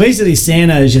directly So at. basically,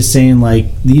 Santa is just saying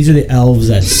like, these are the elves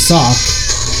that suck.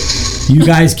 You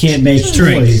guys can't make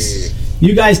Straight. toys.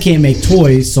 You guys can't make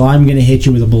toys, so I'm gonna hit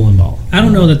you with a bowling ball. I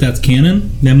don't know that that's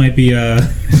canon. That might be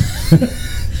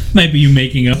might be you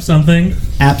making up something.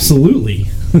 Absolutely,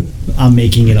 I'm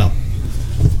making it up.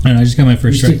 And I just got my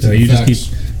first You strike stick to though. the You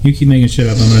just facts. keep making shit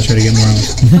up. I'm gonna try to get more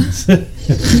out.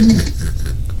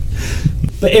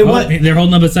 But it was They're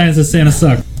holding up a sign that says Santa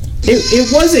sucked.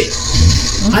 it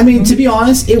wasn't. I mean, to be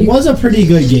honest, it was a pretty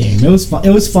good game. It was fun. It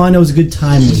was fun. It was a good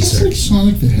time Is this waster. like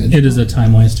Sonic the Hedgehog? It is a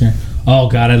time waster. Oh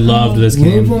god, I loved this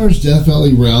game. Roadrunner's Death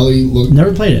Valley Rally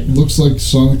Never played it. looks like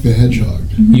Sonic the Hedgehog.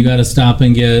 You got to stop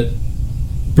and get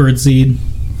birdseed,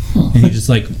 and he just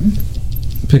like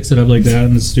picks it up like that,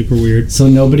 and it's super weird. So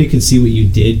nobody could see what you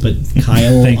did, but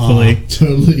Kyle. Thankfully,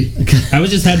 Totally. I was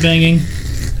just headbanging.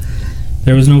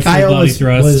 There was no full Kyle body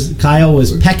thrust. Kyle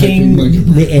was pecking Pecking like a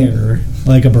bird. the air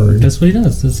like a bird. That's what he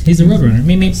does. He's a roadrunner.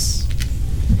 Me.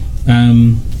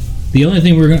 The only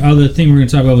thing other thing we're gonna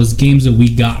talk about was games that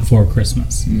we got for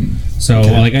Christmas. So,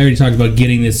 Okay. like I already talked about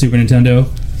getting the Super Nintendo,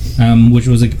 which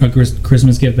was a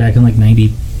Christmas gift back in like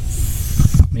 '90,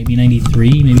 maybe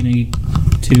 '93, maybe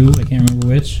 '92. I can't remember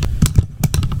which.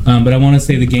 But I want to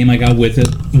say the game I got with it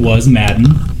was Madden.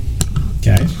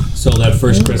 Okay. So that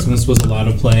first Christmas was a lot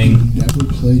of playing Never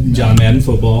played John Madden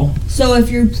football. So if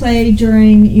you play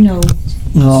during,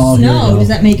 Oh, here we snow, go. does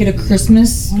that make it a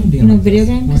Christmas, I'm being honest. video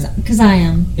game? Because I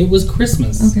am. It was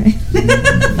Christmas. Okay.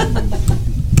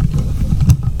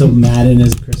 So Madden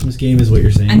is a Christmas game, is what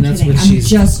you're saying? I'm That's kidding. what I'm she's-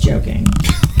 just joking.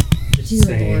 Dear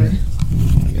Same.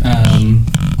 Lord.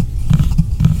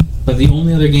 But the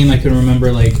only other game I can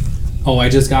remember, like, oh, I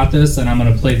just got this and I'm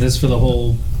gonna play this for the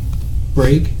whole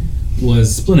break,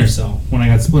 was Splinter Cell. When I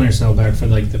got Splinter Cell back for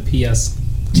like the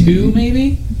PS2,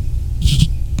 maybe.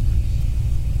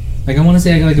 Like I want to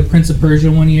say I got like a Prince of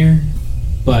Persia one year,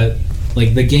 but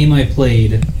like the game I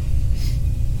played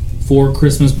for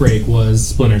Christmas break was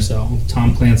Splinter Cell,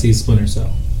 Tom Clancy's Splinter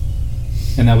Cell,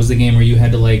 and that was the game where you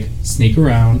had to like sneak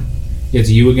around. It's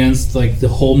you against like the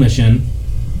whole mission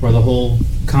or the whole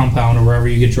compound or wherever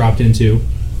you get dropped into.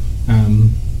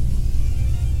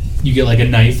 You get like a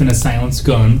knife and a silenced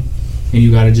gun, and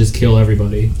you got to just kill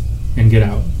everybody and get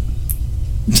out.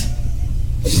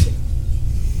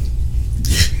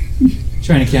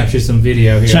 Trying to capture some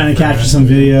video here. Trying to capture some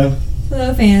video.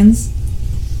 Hello, fans.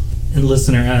 And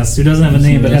listener S, who doesn't have a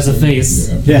name but has a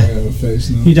face. Yeah. I have a face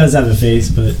now. He does have a face,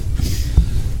 but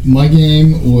My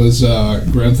game was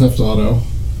Grand Theft Auto.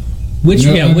 Which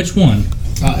You know, which one?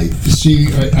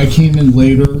 I came in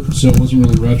later, so it wasn't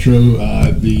really retro.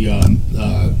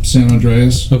 The San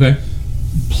Andreas. Okay.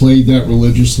 Played that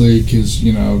religiously because,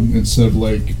 instead of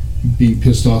like being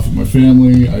pissed off at my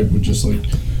family, I would just like,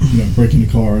 break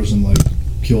into cars and like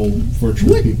kill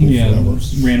virtual people forever.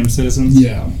 Random citizens.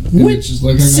 Yeah. And which it's just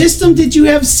like I got- system did you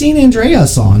have San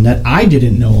Andreas on that I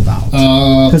didn't know about?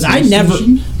 Because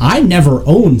I never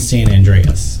owned San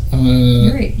Andreas.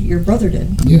 Your brother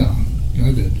did. Yeah,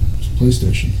 I did. It's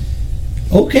PlayStation.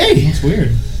 Okay. That's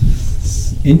weird.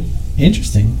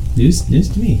 Interesting. News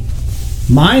to me.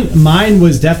 Mine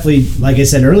was definitely, like I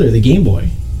said earlier, the Game Boy.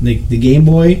 The Game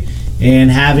Boy, and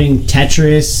having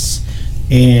Tetris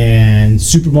and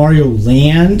Super Mario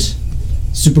Land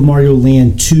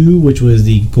 2, which was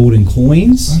the golden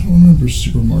coins. I don't remember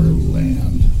Super Mario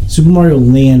Land. Super Mario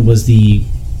Land was the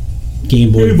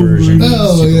Game Boy version. of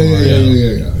Oh, Super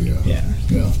Mario. yeah.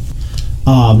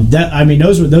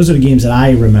 Those are the games that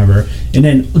I remember, and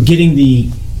then getting the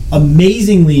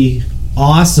amazingly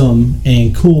awesome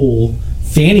and cool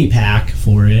fanny pack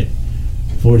for the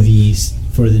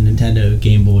Nintendo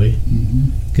Game Boy.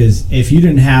 Because if you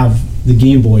didn't have the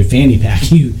Game Boy fanny pack,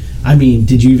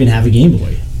 did you even have a Game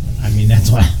Boy?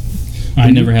 That's why I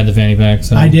never had the fanny pack,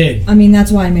 so I did. I mean,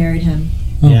 that's why I married him.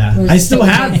 Yeah, Was I still the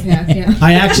have. fanny pack, yeah.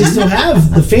 I actually still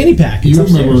have the fanny pack. It's You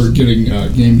upstairs. remember getting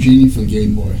Game Genie for the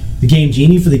Game Boy? The Game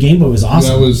Genie for the Game Boy was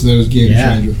awesome. That was game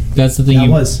Yeah. changer. that's the thing That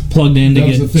you was. plugged in to That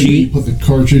was the get thing. You cheat. put the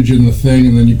cartridge in the thing,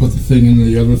 and then you put the thing in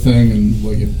the other thing, and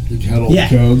like it had all Yeah.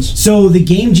 the codes. So the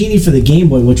Game Genie for the Game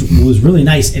Boy, which was really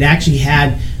nice, it actually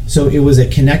had. So it was a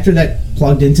connector that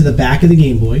plugged into the back of the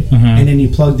Game Boy, and then you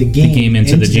plugged the game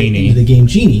into the Genie. into the Game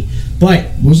Genie. But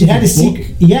Was it it had the a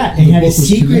secret. book? Yeah, it The had a book was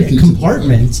secret connected to the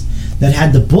compartment that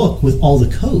had the book with all the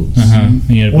codes, And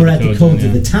you had to put or at the codes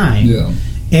in, at the time. Yeah.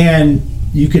 And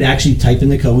you could actually type in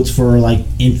the codes for like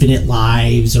infinite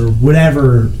lives or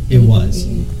whatever it was.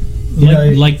 You know,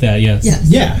 like that, yes. Yes.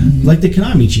 yeah, like the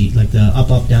Konami cheat, like the up,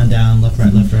 up, down, down, left,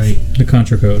 right, The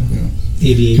Contra code.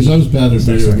 Because I AV. was bad at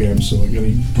video Sorry. games, so like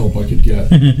any help I could get.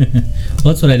 Well,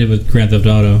 that's what I did with Grand Theft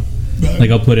Auto. Like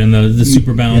I'll put in the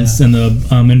super bounce Yeah. and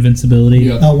the invincibility.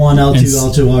 Yeah. L1, L2, And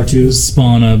L2, R2.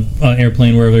 Spawn a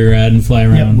airplane wherever you're at and fly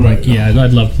around. right. Like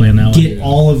I'd love playing that one. Get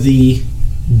all of the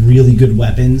really good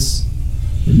weapons.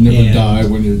 Never And- die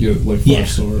when you get like 5 Yeah.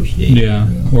 stars. Yeah.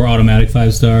 Or automatic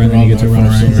 5-star, and then you get to run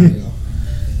around.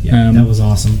 Yeah, that was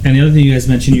awesome. And the other thing you guys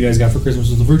mentioned you guys got for Christmas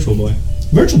was the Virtual Boy.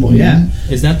 Virtual Boy, yeah.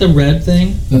 Is that the red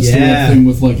thing? That's the Yeah. red thing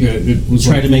with like it was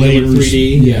Tried like to make it look layers.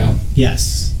 3D. Yeah.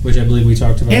 Yes. Which I believe we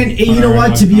talked about. And you on know our-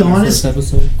 what, to be on our honest- first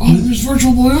episode. Oh, there's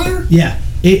Virtual Boy on there? Yeah.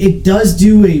 It does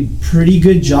do a pretty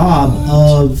good job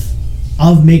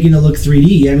of making it look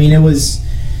 3D. I mean, it was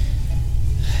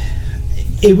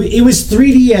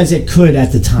 3D as it could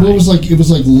at the time. Well, it was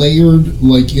like layered,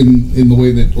 like in the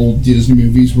way that old Disney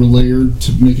movies were layered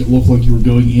to make it look like you were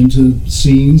going into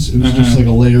scenes. It was just like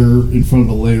a layer in front of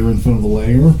a layer in front of a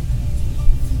layer.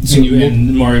 So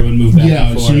And Mario would move back and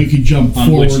yeah, forth. so you could jump on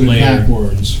forward which and layer.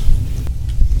 backwards.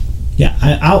 Yeah,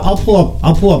 I'll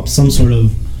pull up some sort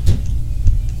of.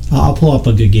 I'll pull up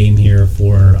a good game here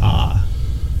for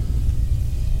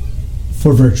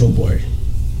Virtual Boy.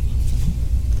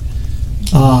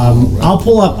 I'll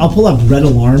pull up Red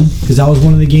Alarm because that was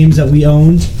one of the games that we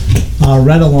owned.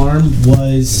 Red Alarm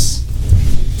was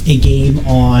a game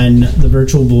on the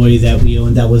Virtual Boy that we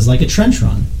owned that was like a trench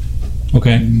run.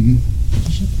 Okay.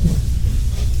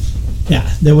 Yeah,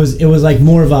 it was like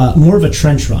more of a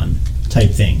trench run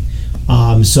type thing.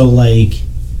 So like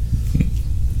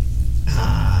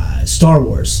Star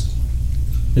Wars,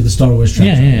 like the Star Wars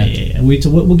trench run. Yeah.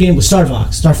 What game was Star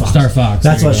Fox? Star Fox. Star Fox.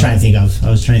 That's what I was trying to think of. I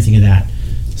was trying to think of that.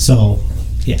 So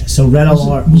yeah, so Red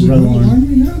Alarm. Was it Red Red Alarm. Alarm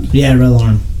we had? Yeah, Red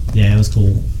Alarm. Yeah, it was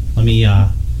cool. Let me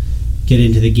get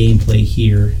into the gameplay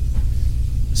here.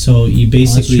 So you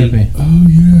basically. Oh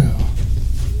yeah.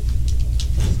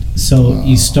 So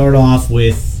you start off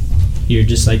with you're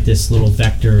just like this little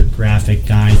vector graphic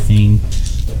guy thing.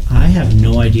 I have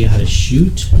no idea how to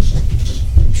shoot.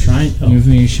 I'm trying. Oh,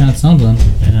 You shot something.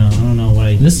 I don't know what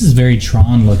I. This is very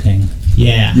Tron looking.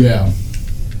 Yeah. Yeah.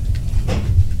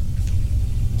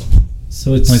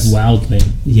 So it's Like wildly.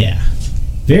 Yeah.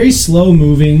 Very slow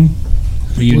moving.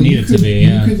 But you Well, need it to could, be,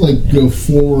 yeah. You could like go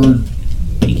forward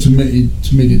to make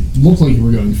it look like you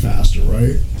were going faster,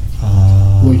 right?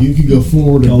 Like you could go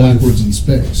forward and Going- backwards in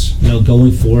space.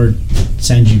 Going forward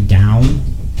sends you down.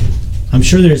 I'm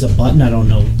sure there's a button. I don't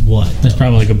know what. That's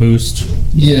probably like a boost.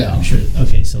 Yeah. I'm sure.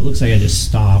 Okay, so it looks like I just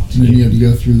stopped. And then you have to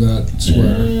go through that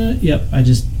square. Yep. I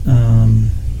just.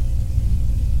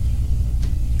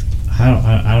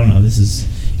 I don't know. This is.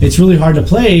 It's really hard to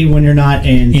play when you're not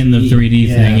in In the 3D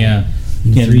thing, yeah.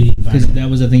 In Yeah, 3D because environment. that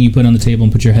was the thing you put on the table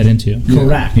and put your head into.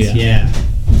 Correct. Yeah. Yeah.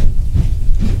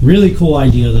 Really cool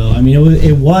idea, though. I mean,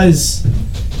 it was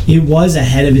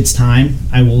ahead of its time.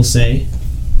 I will say.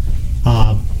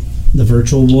 The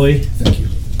Virtual Boy. Thank you.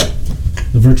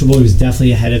 The Virtual Boy was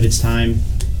definitely ahead of its time,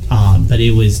 but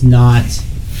it was not.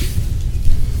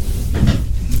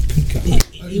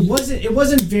 It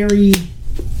wasn't very.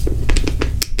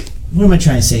 What am I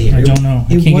trying to say here? I don't know.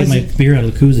 I It can't get my wasn't- beer out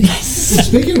of the koozie.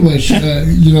 Speaking of which, we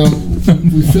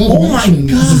failed to Oh my mention.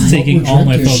 God. what It's taking we're all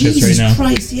my drinking. focus. Jesus right now.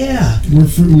 Christ! Yeah.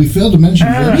 We failed to mention.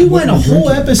 We went a whole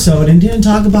episode and didn't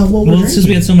talk about what we're Well, it's drinking. just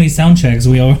we had so many sound checks.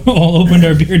 We all opened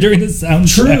our beer during the sound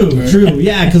check. True.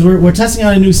 Yeah, because we're testing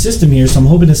out a new system here, so I'm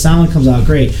hoping the sound comes out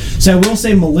great. So I will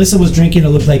say, Melissa was drinking. It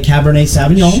looked like Cabernet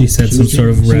Sauvignon. She said some was sort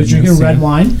of She was redness, drinking red yeah.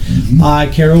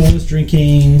 wine. Carol was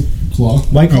drinking Claw.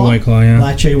 White Claw. Or White Claw, yeah.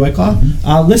 Black Cherry White Claw.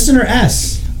 Listener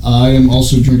S. I am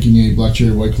also drinking a Black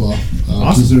Cherry White Claw because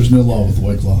Awesome. there's no law with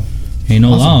White Claw. Ain't no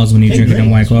Awesome. laws when you Hey, drink it in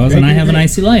great. White Claws, and I Great, have an great.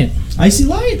 icy light. Icy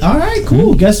Light. All right,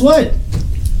 cool. Guess what?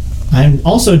 I'm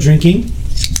also drinking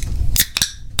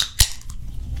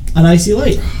an Icy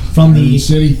Light from Iron the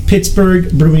City.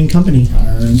 Pittsburgh Brewing Company.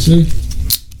 Iron City.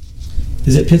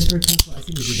 Is it Pittsburgh? I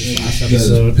think we did this last That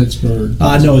is episode. Pittsburgh.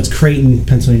 No, it's Creighton,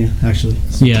 Pennsylvania, actually.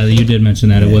 Yeah, you did mention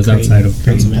that it was Creighton, outside of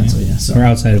Creighton, Pennsylvania, So. or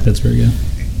outside of Pittsburgh. Yeah.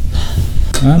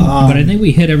 But I think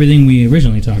we hit everything we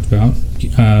originally talked about: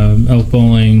 Elk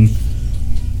Bowling,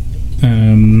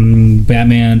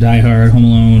 Batman, Die Hard, Home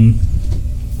Alone.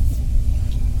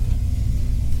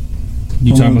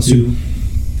 You talk about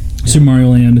Super Mario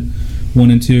Land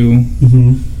 1 and 2.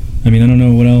 Mm-hmm. I mean, I don't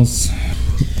know what else.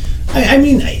 I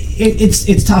mean,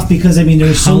 it's tough because I mean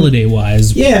there's so Holiday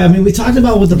wise, yeah. I mean, we talked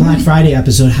about with the Black Friday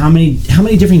episode how many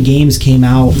different games came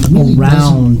out Really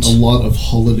around. wasn't a lot of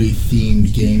holiday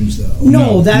themed games though.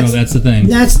 No, that's the thing.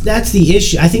 That's the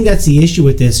issue. I think that's the issue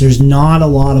with this. There's not a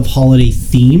lot of holiday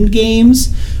themed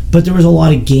games, but there was a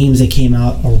lot of games that came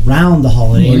out around the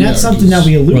holiday, Well, and yeah, that's something that 'cause-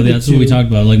 we alluded Well, that's to. what we talked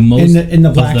about. Like most in the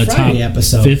Black of the Friday top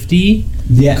episode. 50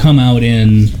 come out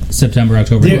in September,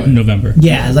 October, They're- November.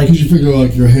 Yeah, like You figure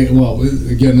like your well,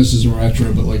 again, this is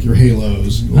retro, but like your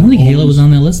Halos. I don't think Halo was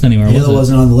on that list anywhere. Halo was it?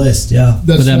 wasn't on the list. Yeah,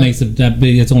 But that not- makes it that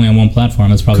big. It's only on one platform.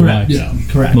 That's probably correct. why. Yeah.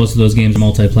 correct. Most of those games are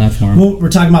multi-platform. Well, we're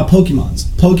talking about Pokemons.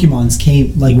 Pokemons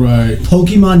came like Right.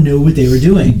 Pokemon knew what they were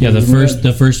doing. Yeah, the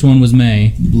first one was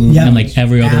May, Blue. Yeah. and like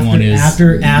every other one is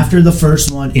after the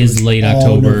first one is it was late all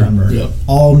October. November. Yep.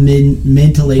 All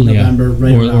mid to late yeah. November,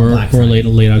 right or around Black or Friday.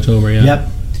 late October. Yeah. Yep,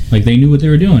 Like they knew what they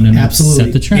were doing and absolutely.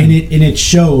 set the trend. and it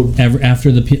showed.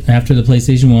 After the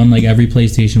PlayStation 1, like every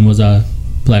PlayStation was a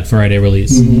Black Friday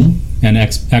release, and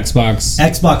Xbox.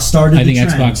 Xbox started. I think the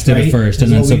trend, Xbox did right? it first, Is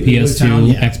and then what so we PS2, found,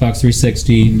 yeah. Xbox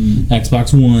 360,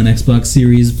 Xbox One, Xbox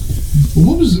Series.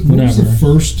 What was the Whatever.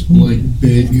 first like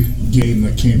big game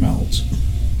that came out?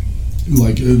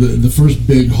 Like the first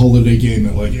big holiday game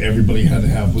that like everybody had to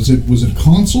have. Was it a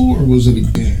console or was it a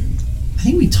game? I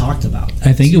think we talked about. That.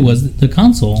 I think it was the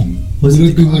console. Was Would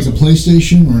it it be like a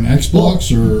PlayStation or an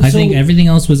Xbox or? I So- think everything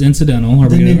else was incidental. Are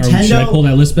we The gonna, should I Nintendo- pull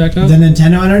that list back up? The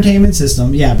Nintendo Entertainment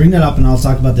System, yeah, bring that up and I'll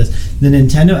talk about this. The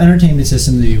Nintendo Entertainment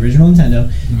System, the original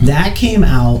Nintendo, that came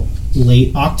out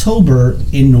late October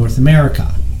in North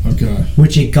America, Okay.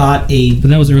 which it got a But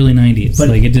that was early 90s. but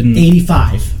Like it didn't.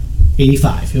 85.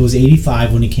 It was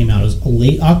 85 when it came out. It was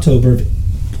late October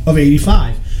of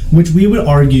 85, which we would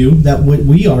argue that what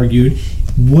we argued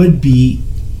would be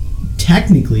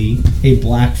technically a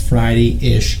Black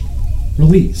Friday-ish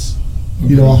release.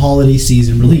 You know, a holiday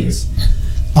season release.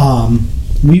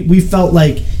 We felt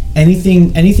like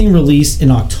anything released in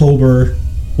October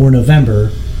or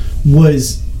November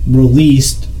was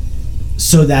released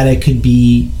so that it could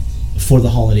be for the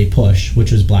holiday push,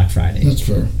 which was Black Friday. That's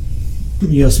fair.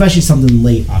 You know, especially something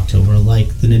late October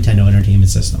like the Nintendo Entertainment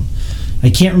System. I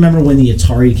can't remember when the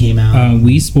Atari came out.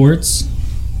 Wii Sports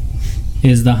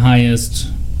is the highest.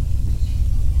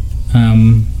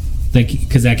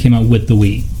 Because that came out with the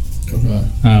Wii.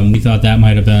 Okay. We thought that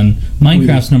might have been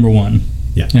Minecraft's number one.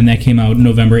 Yeah. And that came out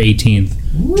November 18th,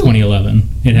 2011.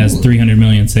 It has 300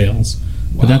 million sales.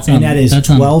 But that's on, and that is that's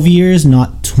 12 years,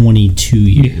 not 22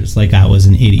 years. Like I was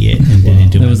an idiot and didn't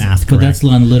do that my was, math but correct. that's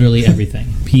on literally everything.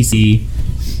 PC,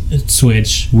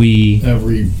 Switch, Wii.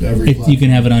 Every You can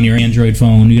have it on your Android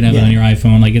phone. You can have it Yeah. on your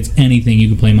iPhone. Like it's anything you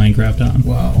can play Minecraft on.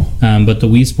 Wow. But the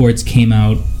Wii Sports came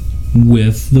out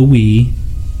with the Wii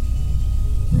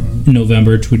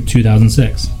November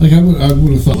 2006. Like I would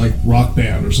have thought like Rock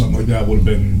Band or something like that would have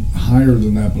been higher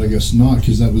than that, but I guess not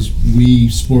because that was Wii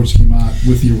Sports came out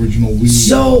with the original Wii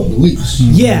So- release.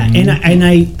 Yeah, and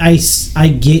I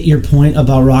get your point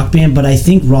about Rock Band, but I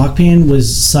think Rock Band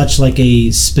was such like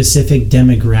a specific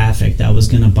demographic that was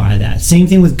going to buy that. Same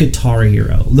thing with Guitar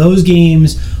Hero. Those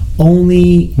games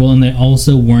only Well, and they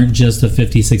also weren't just a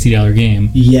 $50, $60 game.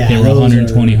 Yeah, They were a those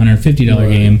 $120, $150 Right.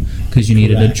 game because you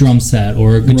needed a Correct. drum set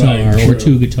or a guitar Right, or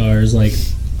true. 2 guitars. Like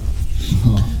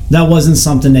that wasn't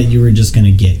something that you were just going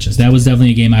to get. Just that was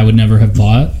definitely a game I would never have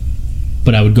bought,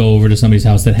 but I would go over to somebody's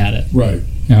house that had it. Right.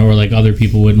 Or like other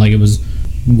people would. Like it was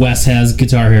Wes has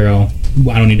Guitar Hero.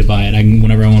 I don't need to buy it. I can,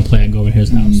 whenever I want to play, I can go over to his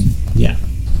house. Yeah.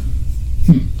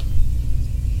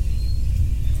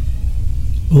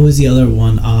 What was the other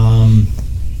one?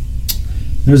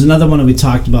 There was another one that we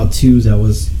talked about too that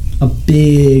was a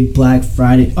big Black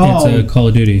Friday. Oh, It's a Call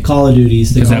of Duty Call of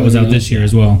Duty's. because that was out this year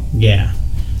as well. Yeah.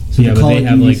 So Yeah, the but Call they of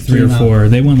have like Duties 3 or came out. 4.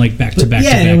 They went like back to back to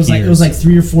Yeah, back it was years. like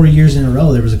 3 or 4 years in a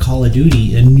row. There was a Call of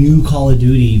Duty, a new Call of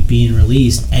Duty being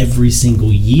released every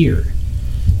single year.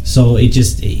 So it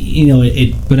just, you know,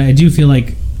 it But I do feel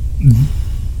like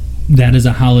that is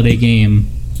a holiday game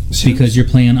because you're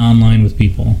playing online with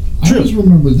people. I always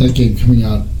remember that game coming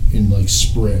out in like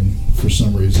spring for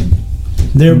some reason.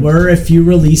 There were a few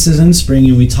releases in spring,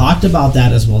 and we talked about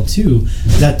that as well too.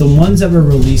 That the ones that were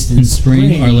released In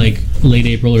spring or like late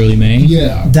April, early May.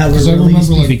 Yeah, That was 'cause I released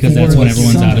remember like Because Or that's when like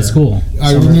everyone's out of summer. school.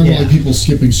 I Summer, remember yeah. like people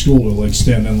skipping school to like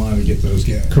stand in line to get those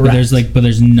games. correct. But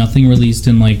there's nothing released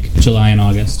in like July and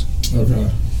August. Okay.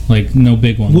 Like no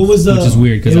big ones. What was the? Which is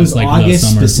weird because it that's was like August the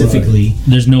summer. specifically.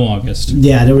 There's no August.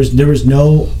 Yeah, there was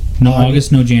no No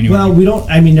August, no January. Well, we don't.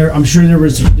 I mean, I'm sure there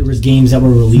was games that were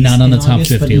released Not on in the top August,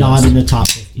 50 but not list. in the top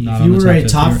 50. Not If on you the were top a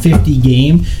top 50. 50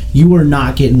 game, you were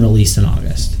not getting released in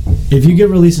August. If you get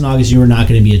released in August, you were not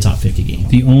going to be a top 50 game.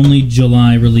 The only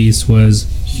July release was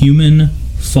Human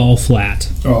Fall Flat.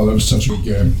 Oh, that was such a good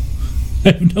game.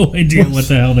 I have no idea what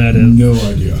the hell that is. No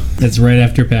idea. It's right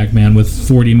after Pac-Man with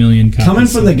 40 million copies. Coming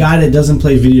from the guy that doesn't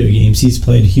play video games, he's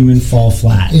played Human Fall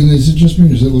Flat. And is it just me, or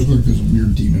does it look like there's a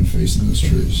weird demon face in those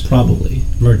trees? Probably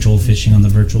virtual fishing on the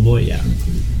Virtual Boy. Yeah.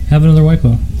 Have another White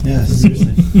Claw. Yeah,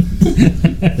 seriously.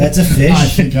 That's a I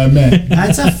fish. think I may.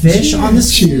 That's a fish on the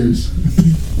Cheers.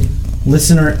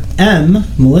 Listener M,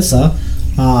 Melissa,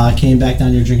 came back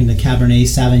down here drinking the Cabernet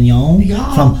Sauvignon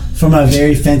Yeah. from a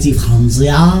very fancy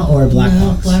Franzia or a Black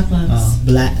No, Box. Black Box.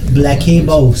 Black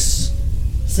Cabos.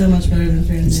 So much better than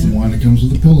It's the Franzia. wine that comes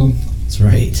with a pillow. That's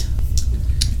right.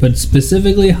 But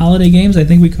specifically holiday games, I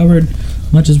think we covered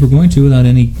much as we're going to without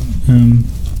any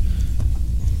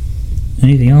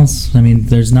anything else. I mean,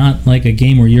 there's not like a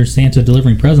game where you're Santa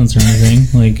delivering presents or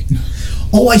anything. Like,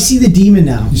 Oh, I see the demon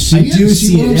now. You see I it? do You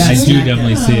see what it. I'm Yeah, I saying? do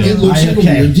definitely see It it. looks like a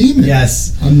Okay. weird demon.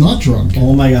 Yes. I'm not drunk.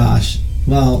 Oh my gosh.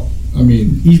 Well, I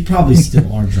mean, you probably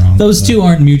still are drunk. Those but two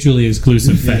aren't mutually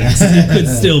exclusive facts. It could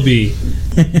still be.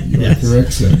 you are Yes.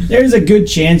 correct, sir. There's a good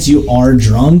chance you are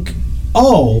drunk.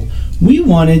 Oh, we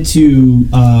wanted to.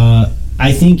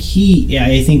 I think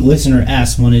listener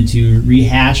S wanted to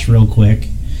rehash real quick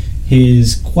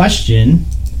his question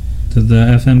To the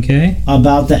FMK?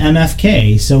 about the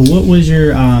MFK. So, what was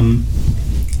your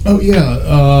Oh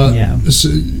yeah. Yeah. So,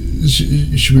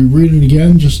 should we read it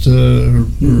again? Just No,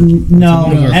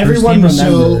 No, everyone first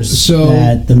name. remembers So-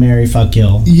 that the Mary Fuck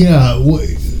Kill. yeah. What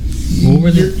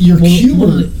were the your what- Cubert? what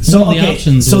were the- So one of the okay,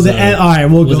 options so was the all right,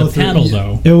 we'll was go a through. paddle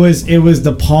though. It was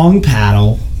the Pong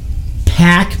paddle,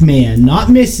 Pac-Man, not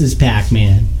Mrs.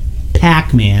 Pac-Man,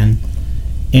 Pac-Man,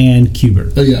 and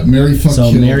Cubert. Oh yeah, Mary Fuck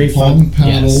So Kill, Mary Pong Fuck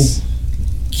Paddle, yes.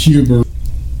 Cubert,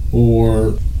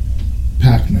 or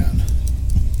Pac-Man.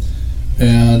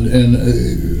 And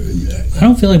I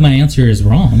don't feel like my answer is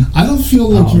wrong. I don't feel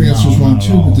like Oh, your answer's no, wrong not at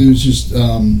too, all. but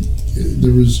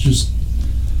there was just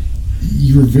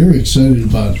you were very excited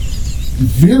about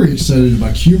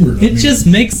Cubert. It just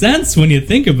makes sense when you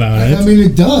think about I it. mean,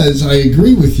 it does. I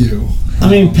agree with you. I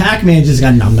mean, Pac-Man just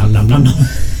got nom nom nom nom nom.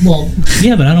 Well,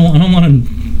 Yeah, but I don't want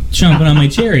him chomping on my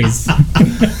cherries.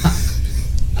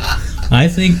 I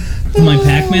think my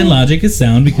Pac-Man logic is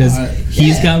sound because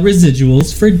he's got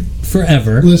residuals for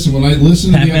forever. listen. When I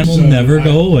listened to the Pac-Man will episode, never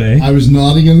go away. I was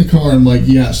nodding in the car. I'm like,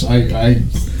 yes, I'm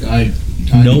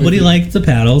Nobody with you. liked the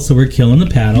paddle, so we're killing the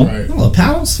paddle, Right. Oh, the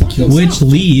paddles. Kill which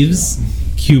leaves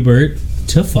Cubert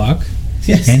to fuck,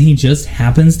 Yes. and he just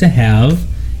happens to have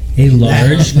a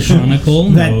large conical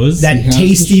nose that He has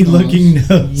tasty the looking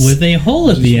nose. with a hole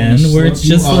at Just the wanna end where slurp it's you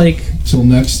just up like, till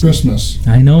next Christmas.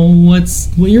 I know what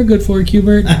you're good for,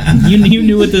 Cubert. You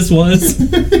knew what this was.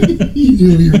 You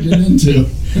knew what you were getting into.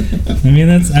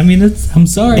 I'm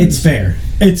sorry. It's fair.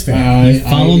 It's fair.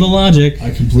 Follow the logic.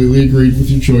 I completely agreed with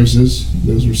your choices.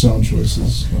 Those were sound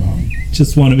choices.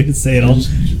 Just wanted me to say it. I'll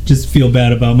just feel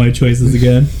bad about my choices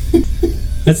again.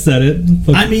 I said it.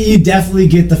 I mean, you definitely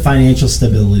get the financial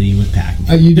stability with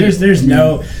Pac-Man. You do. There is I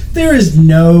mean,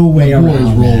 no way my boy is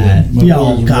around rolling. that. My Yeah, boy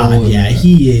oh is God, rolling yeah, with that.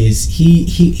 he is.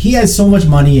 He has so much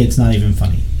money, it's not even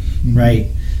funny, right?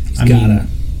 I gotta.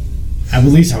 at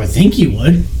least I would think he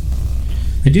would.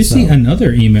 I do see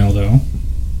another email though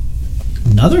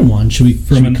Another one. Should we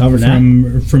cover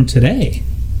that? from today.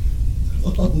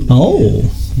 Oh,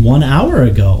 1 hour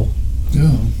ago. Yeah.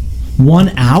 1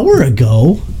 hour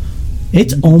ago.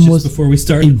 It's almost Just before we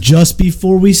started. just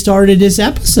before we started this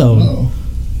episode. Oh.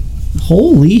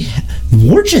 Holy,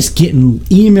 we're just getting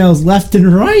emails left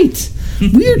and right.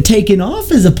 We are taking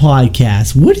off as a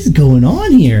podcast. What is going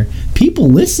on here? People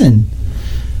listen.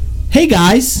 Hey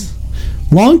guys,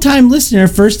 long time listener,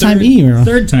 first time email.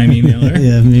 Third time emailer.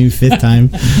 Yeah, maybe fifth time.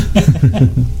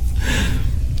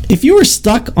 If you were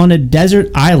stuck on a desert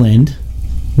island,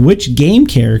 which game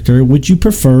character would you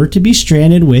prefer to be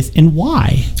stranded with and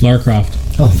why? Lara Croft.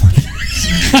 Oh my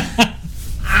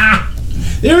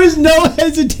There is no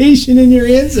hesitation in your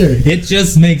answer. It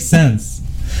just makes sense.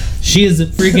 She is a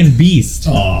freaking beast.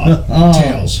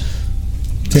 Tails.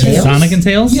 Tails? Sonic and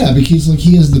Tails? Yeah, because like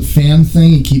he has the fan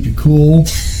thing and keep you cool.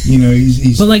 You know,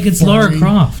 he's But like it's Lara furry.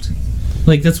 Croft.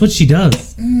 Like that's what she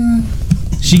does.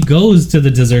 She goes to the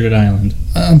deserted island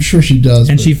I'm sure she does.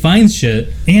 and but she finds shit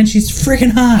and she's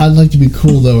freaking hot. I'd like to be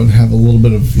cool though and have a little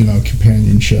bit of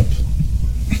companionship.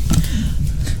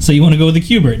 So you want to go with the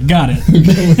Cubert. Got it.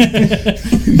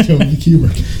 Go with the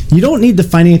Cubert. You don't need the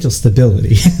financial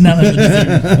stability. Not on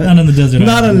the desert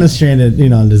Not island. on the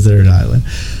stranded, on desert island.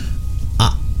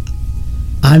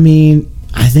 I mean,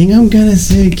 I think I'm gonna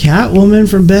say Catwoman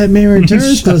from Batman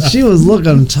Returns because she was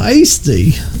looking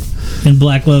tasty In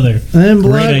black leather. and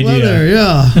Great black idea. leather.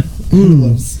 Yeah. Who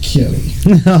loves Kitty?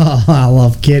 Oh, I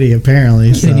love Kitty.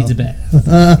 Apparently, She so. needs a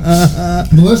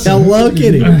bath. Melissa, Hello, if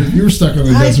Kitty. You were stuck on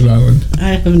a desert island. I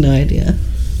have no idea.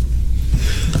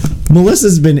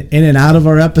 Melissa's been in and out of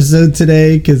our episode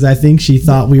today because I think she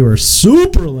thought we were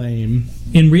super lame.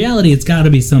 In reality, it's got to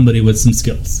be somebody with some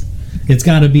skills. It's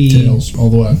got to be. Tails all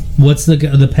the way. What's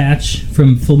the patch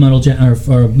from Full Metal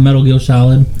or Metal Gear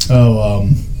Solid? Oh,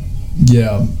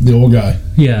 yeah, the old guy.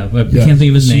 Yeah, but Yeah. I can't think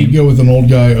of his So name. you go with an old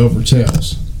guy over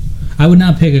Tails. I would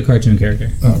not pick a cartoon character.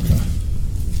 Okay.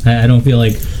 I don't feel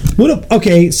like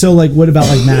Okay, so like, what about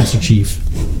like Master Chief?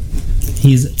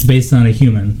 he's based on a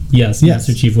human. Yes, Yes.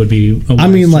 Master Chief would be. I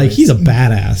mean, like, choice. he's a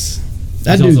badass.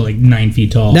 That He's dude, also like 9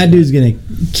 feet tall. that dude's gonna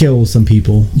kill some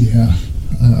people. Yeah,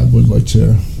 I would like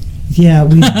to Yeah,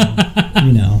 we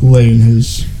know. lay in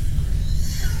his.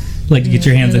 like to get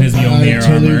your hands on his I Mjolnir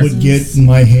totally armor. would get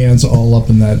my hands all up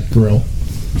in that grill.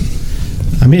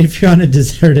 I mean, if you're on a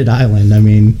deserted island, I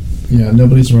mean, Yeah,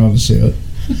 nobody's around to see it.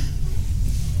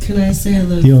 Can I say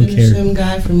the You don't finish care. him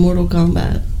guy from Mortal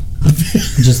Kombat?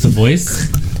 Just the voice.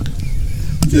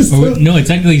 Or, no, it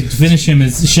technically finish him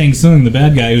as Shang Tsung, the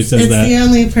bad guy who says It's that. the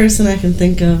only person I can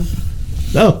think of.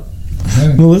 oh,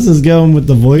 Hey, Melissa's going with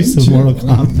the voice of too. Mortal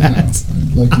Yeah, Kombat.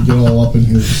 I'd like to get all up in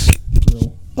his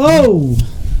grill. Oh,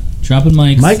 Dropping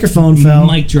mics. microphone fell.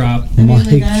 Mic drop. I mean,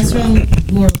 the Mic guys drop.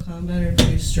 from Mortal Kombat are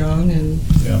pretty strong and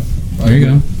Yeah. There you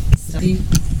go. stealthy.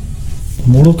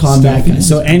 Mortal Kombat.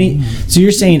 Stealthy. So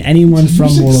you're saying anyone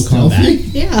from Mortal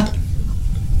Kombat? Yeah.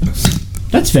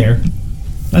 That's fair.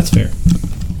 That's fair.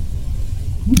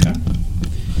 Okay.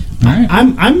 All right.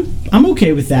 I'm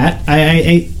okay with that.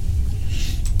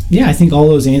 Yeah, I think all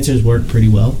those answers work pretty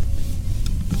well.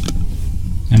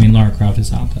 I mean, Lara Croft is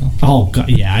hot though. Oh god,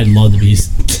 yeah, I'd love to be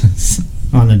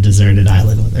on a deserted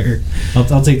island with her.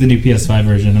 I'll take the new PS5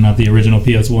 version and not the original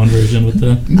PS1 version with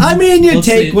the. I mean, you Let's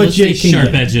take say- what let's you say can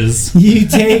sharp get. edges. You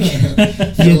take.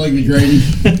 I like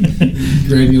the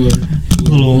granular. A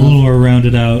little more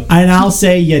rounded out. And I'll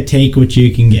say you take what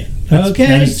you can get. Okay.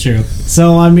 That is true.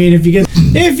 So I mean, if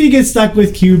you get stuck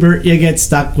with Qbert, you get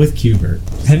stuck with Qbert.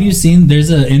 Have you seen? There's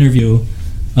an interview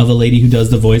of a lady who does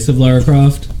the voice of Lara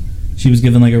Croft. She was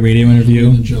given like a radio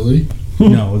interview. Jelly.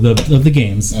 No, of the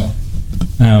games. Oh.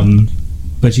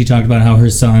 But she talked about how her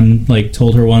son like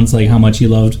told her once like how much he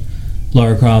loved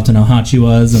Lara Croft and how hot she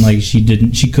was, and like she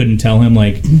couldn't tell him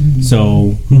like,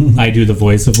 so I do the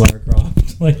voice of Lara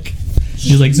Croft. Like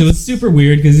she's like, so it's super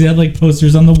weird because he had like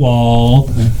posters on the wall.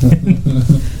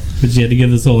 But she had to give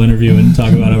this whole interview and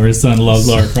talk about how her son loves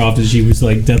Lara Croft, and she was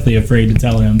like deathly afraid to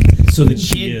tell him. So the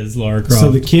she kid is Lara Croft. So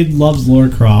the kid loves Lara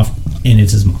Croft, and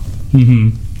it's his mom.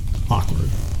 Mm-hmm. Awkward.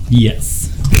 Yes.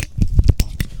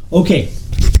 Okay.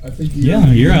 I think Yeah,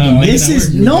 you're making This that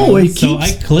is work. no. It So I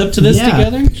keeps. clipped this Yeah.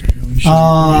 together.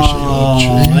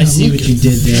 Oh, I see what you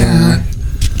did there.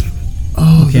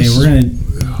 Oh, Okay, we're gonna.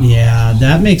 Yeah,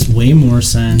 that makes way more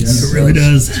sense. It really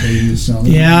does.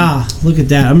 Yeah, look at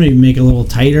that. I'm gonna make it a little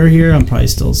tighter here. I'm probably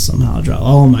still somehow drop.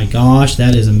 Oh my gosh,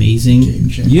 that is amazing. Game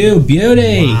changer. You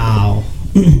beauty. Wow.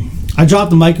 I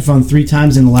dropped the microphone 3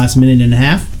 times in the last minute and a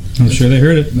half. I'm sure they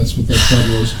heard it. That's what that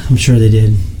club was. I'm sure they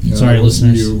did. Yeah, Sorry, that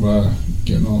wasn't listeners. You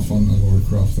getting off on the Lord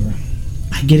Croft there.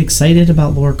 I get excited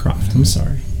about Lara Croft. I'm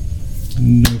sorry.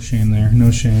 No shame there. No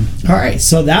shame. All right,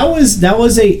 so that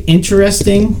was a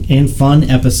interesting and fun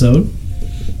episode.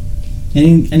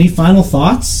 Any final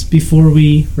thoughts before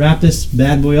we wrap this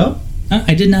bad boy up?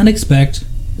 I did not expect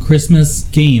Christmas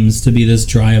games to be this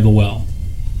dry of a well.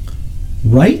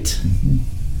 Right?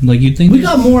 Like you'd think. We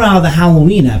got more out of the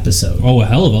Halloween episode. Oh, a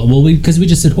hell of a. Well, because we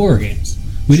just did horror games.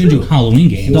 We didn't do Halloween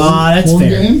games. That's Horror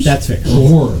fair. games? That's fair.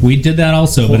 Horror. We did that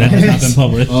also, but that has not been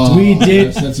published. Oh, We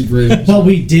did- That's a great. But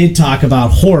we did talk about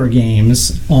horror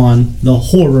games on the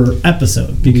horror episode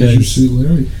Leisure because Suit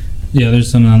Larry. Yeah,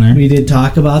 there's some on there. we did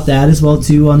talk about that as well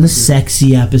too on the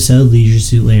sexy episode, Leisure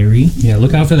Suit Larry. Yeah,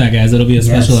 look out for that, guys. That'll be a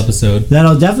special Yes. episode.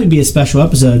 That'll definitely be a special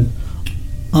episode.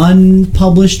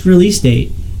 Unpublished release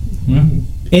date. Yeah.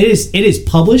 It is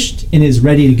published and is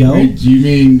ready to go. Wait, do you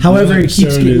mean? However, the it keeps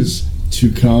episode getting- is to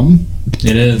come.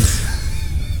 It is.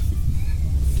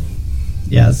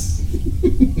 Yes.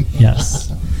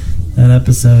 Yes. That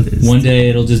episode is One day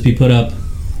it'll just be put up.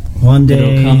 one day.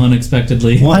 It'll come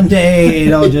unexpectedly. One day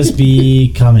it'll just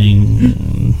be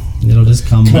coming. It'll just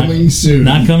come. Coming soon.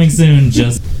 Not coming soon,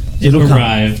 just It'll come.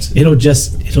 arrived. It'll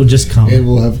just come. It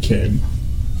will have came.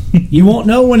 You won't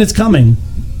know when it's coming,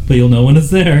 But you'll know when it's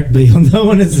there. but you'll know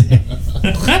when it's there.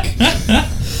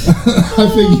 I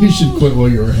think you should quit while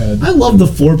you're ahead. I love the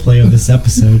foreplay of this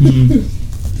episode.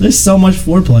 There's so much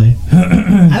foreplay.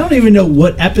 I don't even know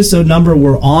what episode number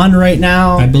we're on right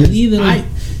now. I believe it'll.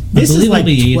 This is it'll like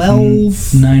be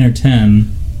 12. 9 or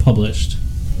 10 published.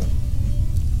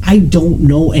 I don't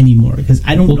know anymore because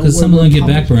I don't Well, know. because where some of we're them get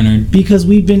published. backburnered. Because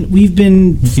we've been keep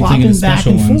thinking flopping of back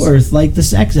special and ones. forth, like the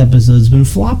sex episode's been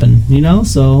flopping, you know.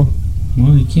 So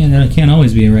Well, you can't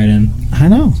always be right in. I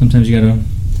know. Sometimes you gotta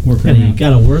work it You out.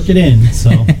 gotta work it in. So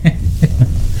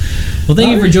Well,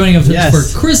 thank you for joining us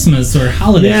Yes. for Christmas or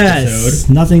holiday Yes,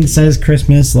 nothing says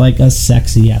Christmas like a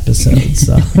sexy episode.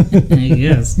 So episode.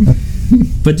 Yes.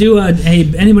 But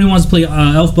hey, anybody wants to play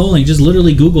Elf Bowling, just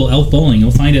literally Google Elf Bowling.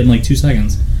 You'll find it in like 2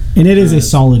 seconds. and it is a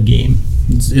solid game.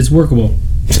 It's workable.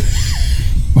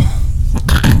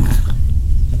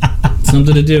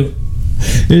 Something to do.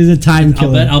 It is a time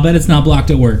killer. I'll bet it's not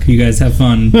blocked at work. You guys have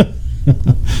fun.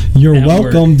 You're at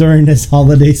welcome during this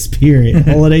holiday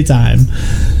holiday time.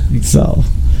 So,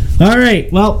 all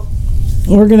right. Well,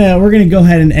 we're gonna go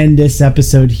ahead and end this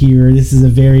episode here. This is a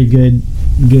very good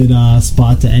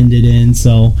spot to end it in.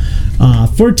 So,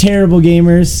 for Terrible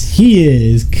Gamers, he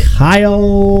is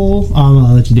Kyle.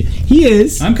 I'll let you do. He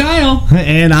is. I'm Kyle.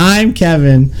 And I'm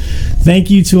Kevin.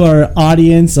 Thank you to our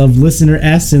audience of listener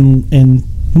S and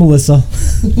Melissa.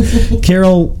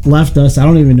 Carol left us. I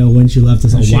don't even know when she left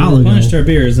us. She a while ago. punished our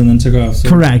beers and then took off. So.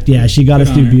 Correct. Yeah, she got us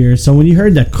Good through on her. beer. So when you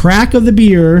heard the crack of the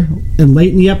beer and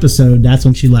late in the episode, that's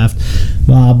when she left.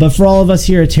 But for all of us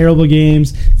here at Terrible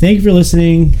Games, thank you for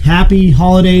listening. Happy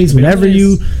holidays, whatever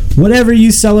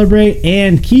you celebrate,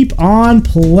 and keep on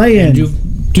playing.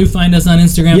 And do find us on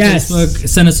Instagram, Yes. Facebook.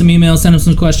 Send us some emails. Send us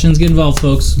some questions. Get involved,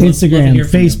 folks. Love to Instagram, hear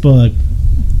from you. Facebook,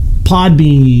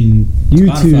 Podbean,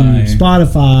 YouTube,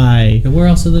 Spotify. And where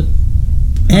else are the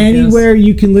podcasts? Anywhere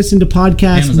you can listen to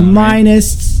podcasts, Amazon, right?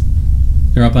 minus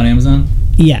They're up on Amazon.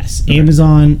 yes,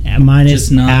 Amazon minus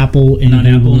Just not- Apple and not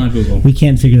Google. Apple, not Google. We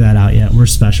can't figure that out yet. We're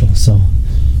special, so All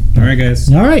right,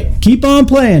 guys. all right, keep on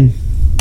playing.